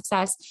to have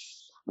success.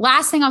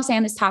 Last thing I'll say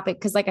on this topic,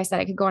 because like I said,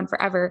 I could go on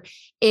forever,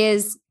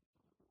 is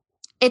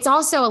it's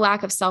also a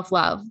lack of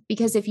self-love,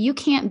 because if you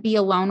can't be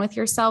alone with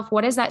yourself,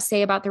 what does that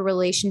say about the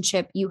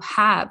relationship you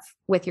have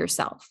with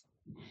yourself?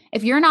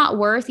 If you're not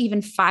worth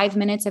even 5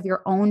 minutes of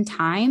your own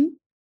time,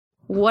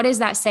 what does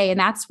that say? And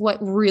that's what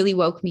really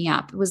woke me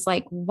up. It was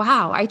like,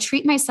 wow, I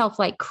treat myself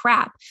like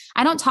crap.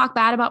 I don't talk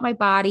bad about my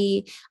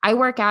body. I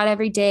work out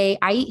every day.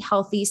 I eat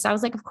healthy. So I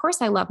was like, of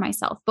course I love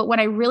myself. But when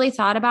I really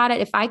thought about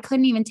it, if I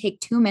couldn't even take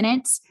 2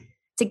 minutes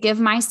to give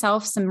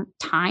myself some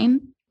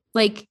time,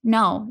 like,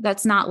 no,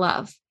 that's not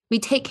love. We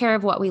take care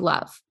of what we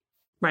love.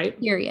 Right.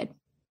 Period.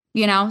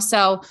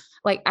 So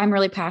like, I'm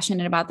really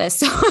passionate about this.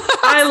 So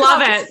I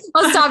love it.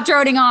 I'll stop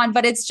droning on,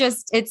 but it's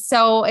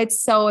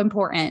so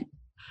important.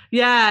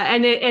 Yeah.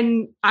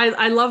 And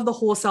I love the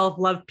whole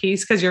self-love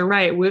piece, because you're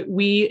right.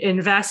 We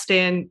invest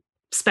in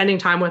spending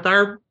time with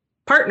our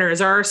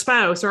partners or our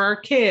spouse or our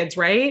kids,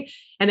 right?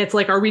 And it's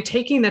like, are we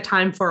taking the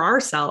time for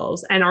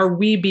ourselves? And are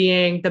we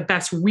being the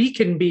best we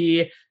can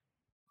be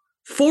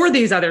for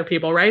these other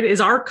people, right?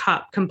 Is our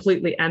cup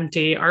completely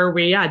empty? Are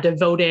we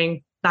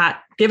devoting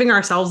that, giving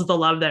ourselves the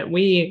love that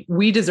we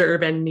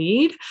deserve and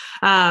need?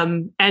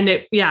 And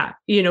it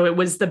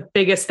was the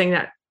biggest thing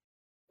that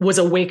was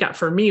a wake up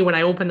for me when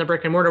I opened the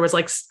brick and mortar. Was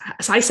like,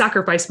 I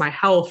sacrificed my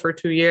health for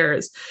 2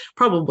 years,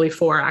 probably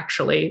 4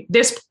 actually.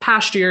 This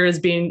past year has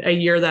been a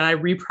year that I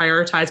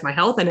reprioritized my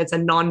health, and it's a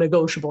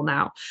non-negotiable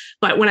now.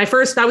 But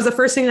that was the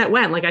first thing that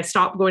went. Like, I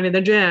stopped going to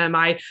the gym.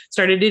 I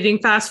started eating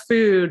fast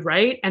food,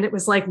 right? And it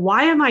was like,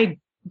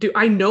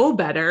 I know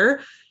better,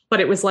 but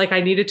it was like,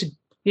 I needed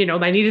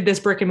this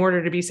brick and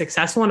mortar to be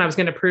successful. And I was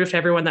going to prove to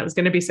everyone that was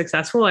going to be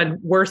successful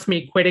and worth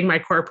me quitting my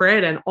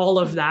corporate and all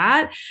of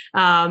that.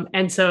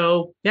 And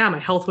so, my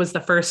health was the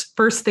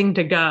first thing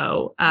to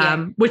go,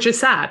 which is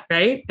sad,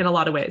 right? In a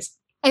lot of ways.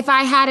 If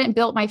I hadn't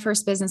built my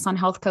first business on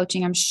health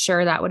coaching, I'm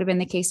sure that would have been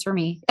the case for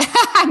me.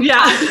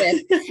 Yeah.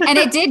 And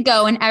it did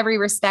go in every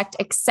respect,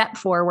 except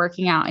for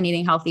working out and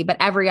eating healthy. But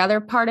every other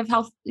part of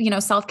health,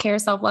 self-care,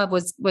 self-love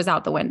was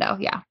out the window.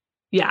 Yeah.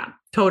 Yeah,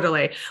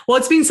 totally. Well,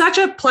 it's been such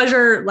a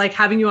pleasure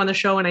having you on the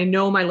show, and I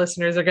know my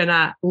listeners are going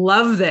to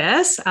love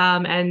this.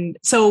 And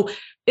so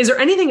is there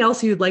anything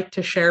else you'd like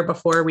to share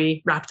before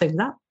we wrap things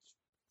up?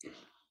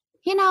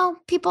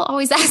 People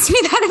always ask me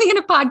that at the end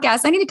of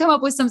podcasts. I need to come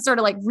up with some sort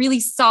of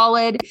really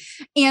solid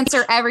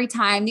answer every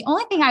time. The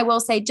only thing I will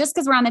say, just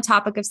because we're on the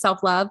topic of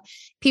self-love,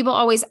 people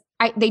always,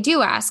 they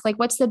do ask,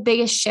 what's the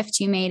biggest shift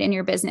you made in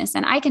your business?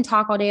 And I can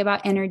talk all day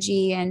about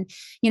energy and,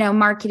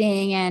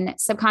 marketing and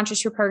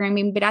subconscious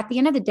reprogramming. But at the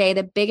end of the day,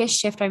 the biggest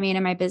shift I made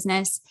in my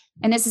business,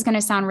 and this is going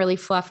to sound really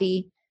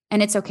fluffy,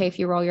 and it's okay if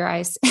you roll your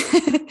eyes.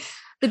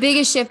 The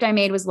biggest shift I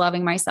made was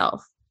loving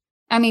myself.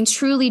 I mean,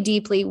 truly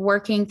deeply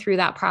working through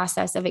that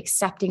process of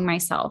accepting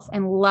myself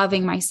and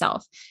loving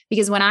myself.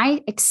 Because when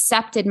I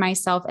accepted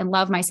myself and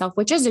love myself,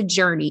 which is a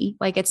journey,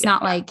 it's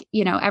not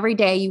every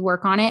day you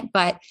work on it,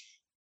 but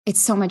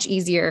it's so much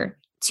easier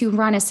to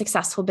run a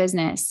successful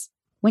business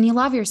when you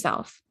love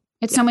yourself.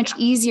 It's so much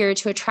easier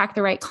to attract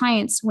the right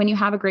clients when you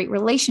have a great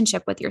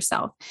relationship with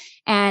yourself.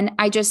 And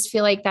I just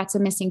feel like that's a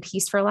missing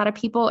piece for a lot of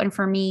people. And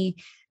for me,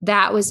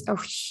 that was a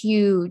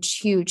huge,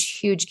 huge,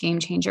 huge game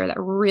changer that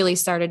really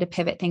started to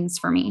pivot things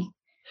for me.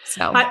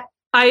 So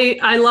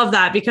I love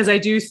that, because I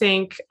do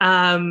think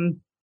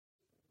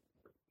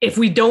if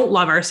we don't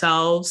love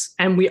ourselves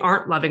and we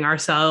aren't loving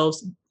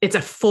ourselves, it's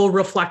a full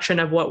reflection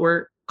of what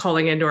we're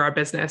calling into our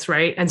business,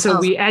 right? And so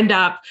we end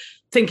up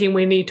thinking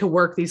we need to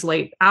work these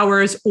late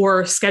hours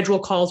or schedule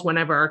calls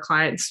whenever our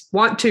clients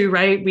want to,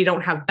 right? We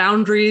don't have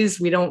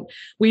boundaries. We don't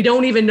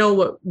even know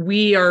what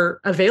we are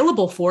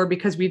available for,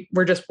 because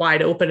we're just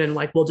wide open and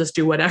we'll just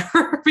do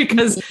whatever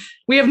because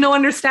we have no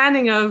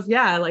understanding of,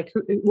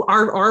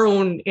 our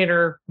own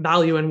inner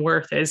value and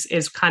worth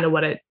is kind of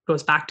what it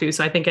goes back to.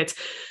 So I think it's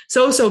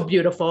so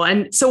beautiful.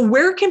 And so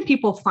where can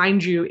people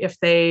find you if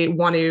they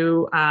want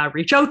to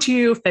reach out to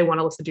you, if they want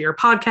to listen to your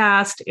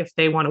podcast, if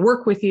they want to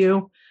work with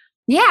you?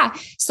 Yeah.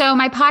 So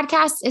my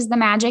podcast is the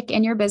Magic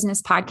in Your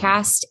Business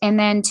podcast. And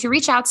then to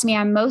reach out to me,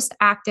 I'm most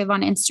active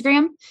on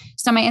Instagram.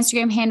 So my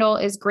Instagram handle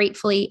is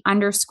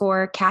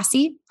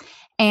gratefully_Cassie.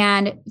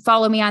 and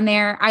follow me on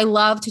there. I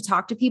love to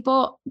talk to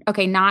people.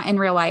 Okay. Not in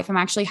real life. I'm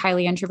actually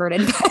highly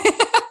introverted,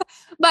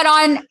 but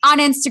on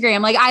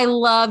Instagram, like I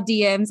love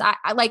DMs.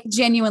 I like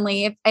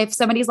genuinely, if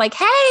somebody's like,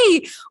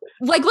 hey,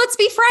 like, let's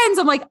be friends.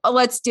 I'm like, oh,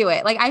 let's do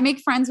it. Like I make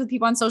friends with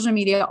people on social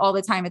media all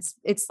the time.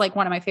 It's like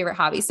one of my favorite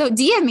hobbies. So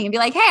DM me and be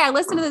like, hey, I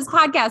listened to this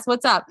podcast.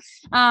 What's up?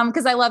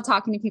 Cause I love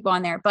talking to people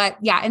on there, but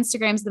yeah,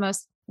 Instagram's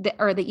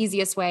the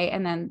easiest way.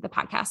 And then the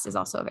podcast is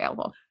also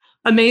available.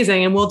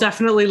 Amazing. And we'll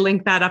definitely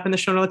link that up in the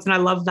show notes. And I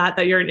love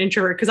that you're an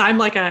introvert, because I'm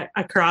like a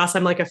cross.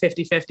 I'm like a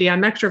 50-50.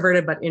 I'm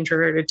extroverted, but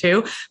introverted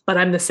too, but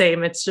I'm the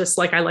same. It's just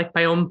like, I like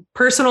my own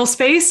personal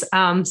space.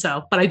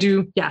 But I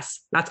do. Yes,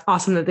 that's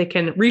awesome that they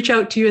can reach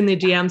out to you in the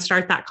DM,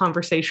 start that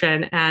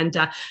conversation, and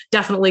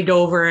definitely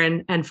go over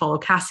and follow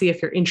Cassie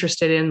if you're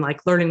interested in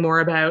like learning more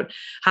about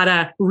how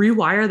to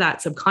rewire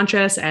that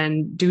subconscious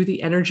and do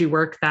the energy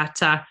work that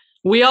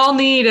we all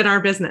need in our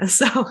business.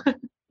 So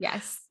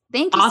yes.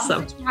 Thank you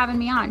awesome. So much for having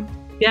me on.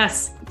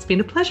 Yes, it's been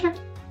a pleasure.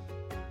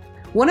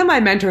 One of my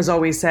mentors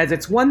always says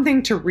it's one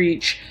thing to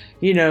reach,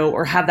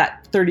 or have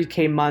that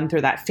 30K month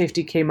or that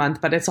 50K month,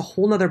 but it's a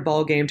whole nother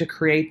ballgame to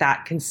create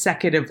that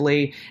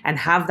consecutively and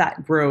have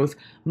that growth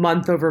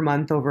month over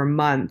month over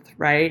month,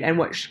 right? And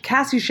what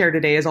Cassie shared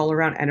today is all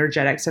around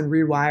energetics and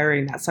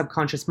rewiring that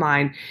subconscious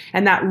mind.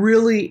 And that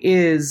really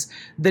is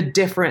the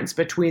difference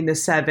between the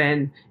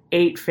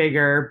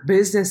 7-8-figure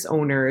business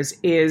owners,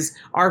 is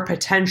our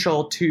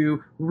potential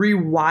to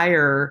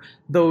rewire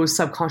those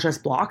subconscious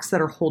blocks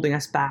that are holding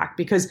us back,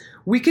 because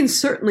we can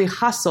certainly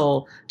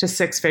hustle to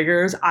 6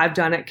 figures. I've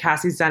done it.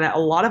 Cassie's done it. A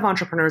lot of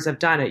entrepreneurs have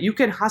done it. You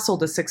can hustle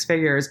to 6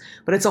 figures,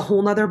 but it's a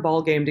whole nother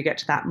ballgame to get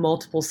to that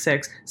multiple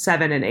 6,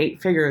 7, and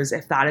 8 figures.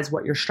 If that is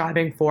what you're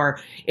striving for,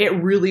 it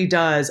really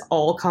does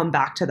all come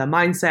back to the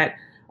mindset,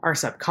 our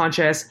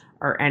subconscious,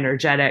 our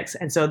energetics.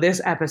 And so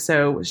this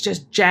episode was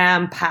just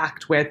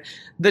jam-packed with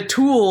the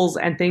tools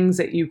and things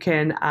that you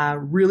can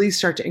really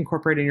start to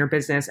incorporate in your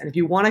business. And if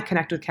you want to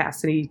connect with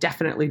Cassie,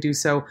 definitely do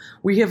so.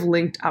 We have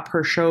linked up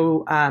her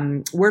show,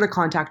 where to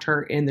contact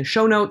her, in the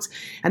show notes.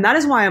 And that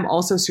is why I'm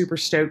also super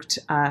stoked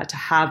to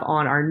have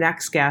on our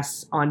next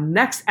guest on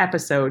next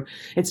episode.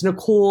 It's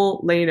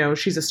Nicole Lano.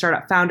 She's a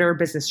startup founder,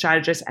 business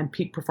strategist, and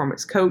peak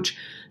performance coach.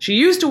 She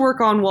used to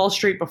work on Wall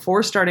Street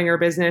before starting her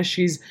business.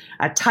 She's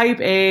a type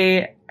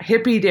A,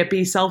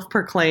 hippy-dippy,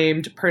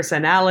 self-proclaimed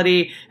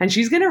personality, and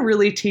she's going to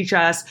really teach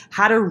us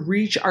how to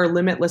reach our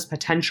limitless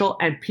potential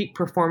and peak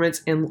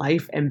performance in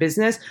life and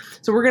business.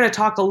 So we're going to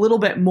talk a little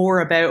bit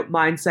more about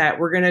mindset.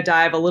 We're going to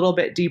dive a little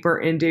bit deeper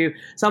into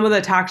some of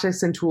the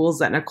tactics and tools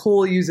that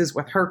Nicole uses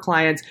with her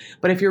clients.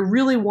 But if you're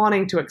really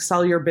wanting to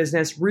excel your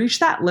business, reach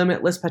that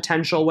limitless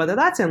potential, whether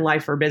that's in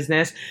life or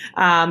business,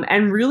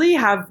 and really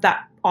have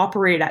that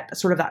operate at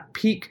sort of that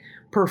peak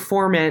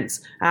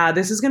performance.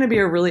 This is going to be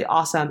a really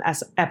awesome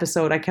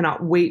episode. I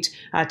cannot wait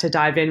to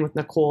dive in with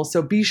Nicole.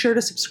 So be sure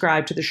to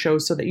subscribe to the show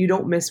so that you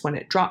don't miss when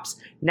it drops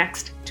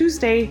next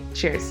Tuesday.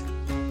 Cheers.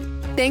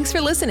 Thanks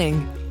for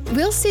listening.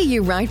 We'll see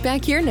you right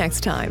back here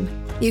next time.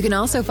 You can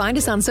also find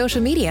us on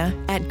social media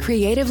at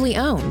Creatively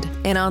Owned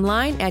and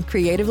online at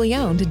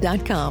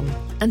creativellyowned.com.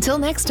 Until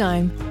next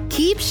time,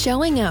 keep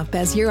showing up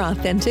as your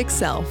authentic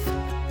self.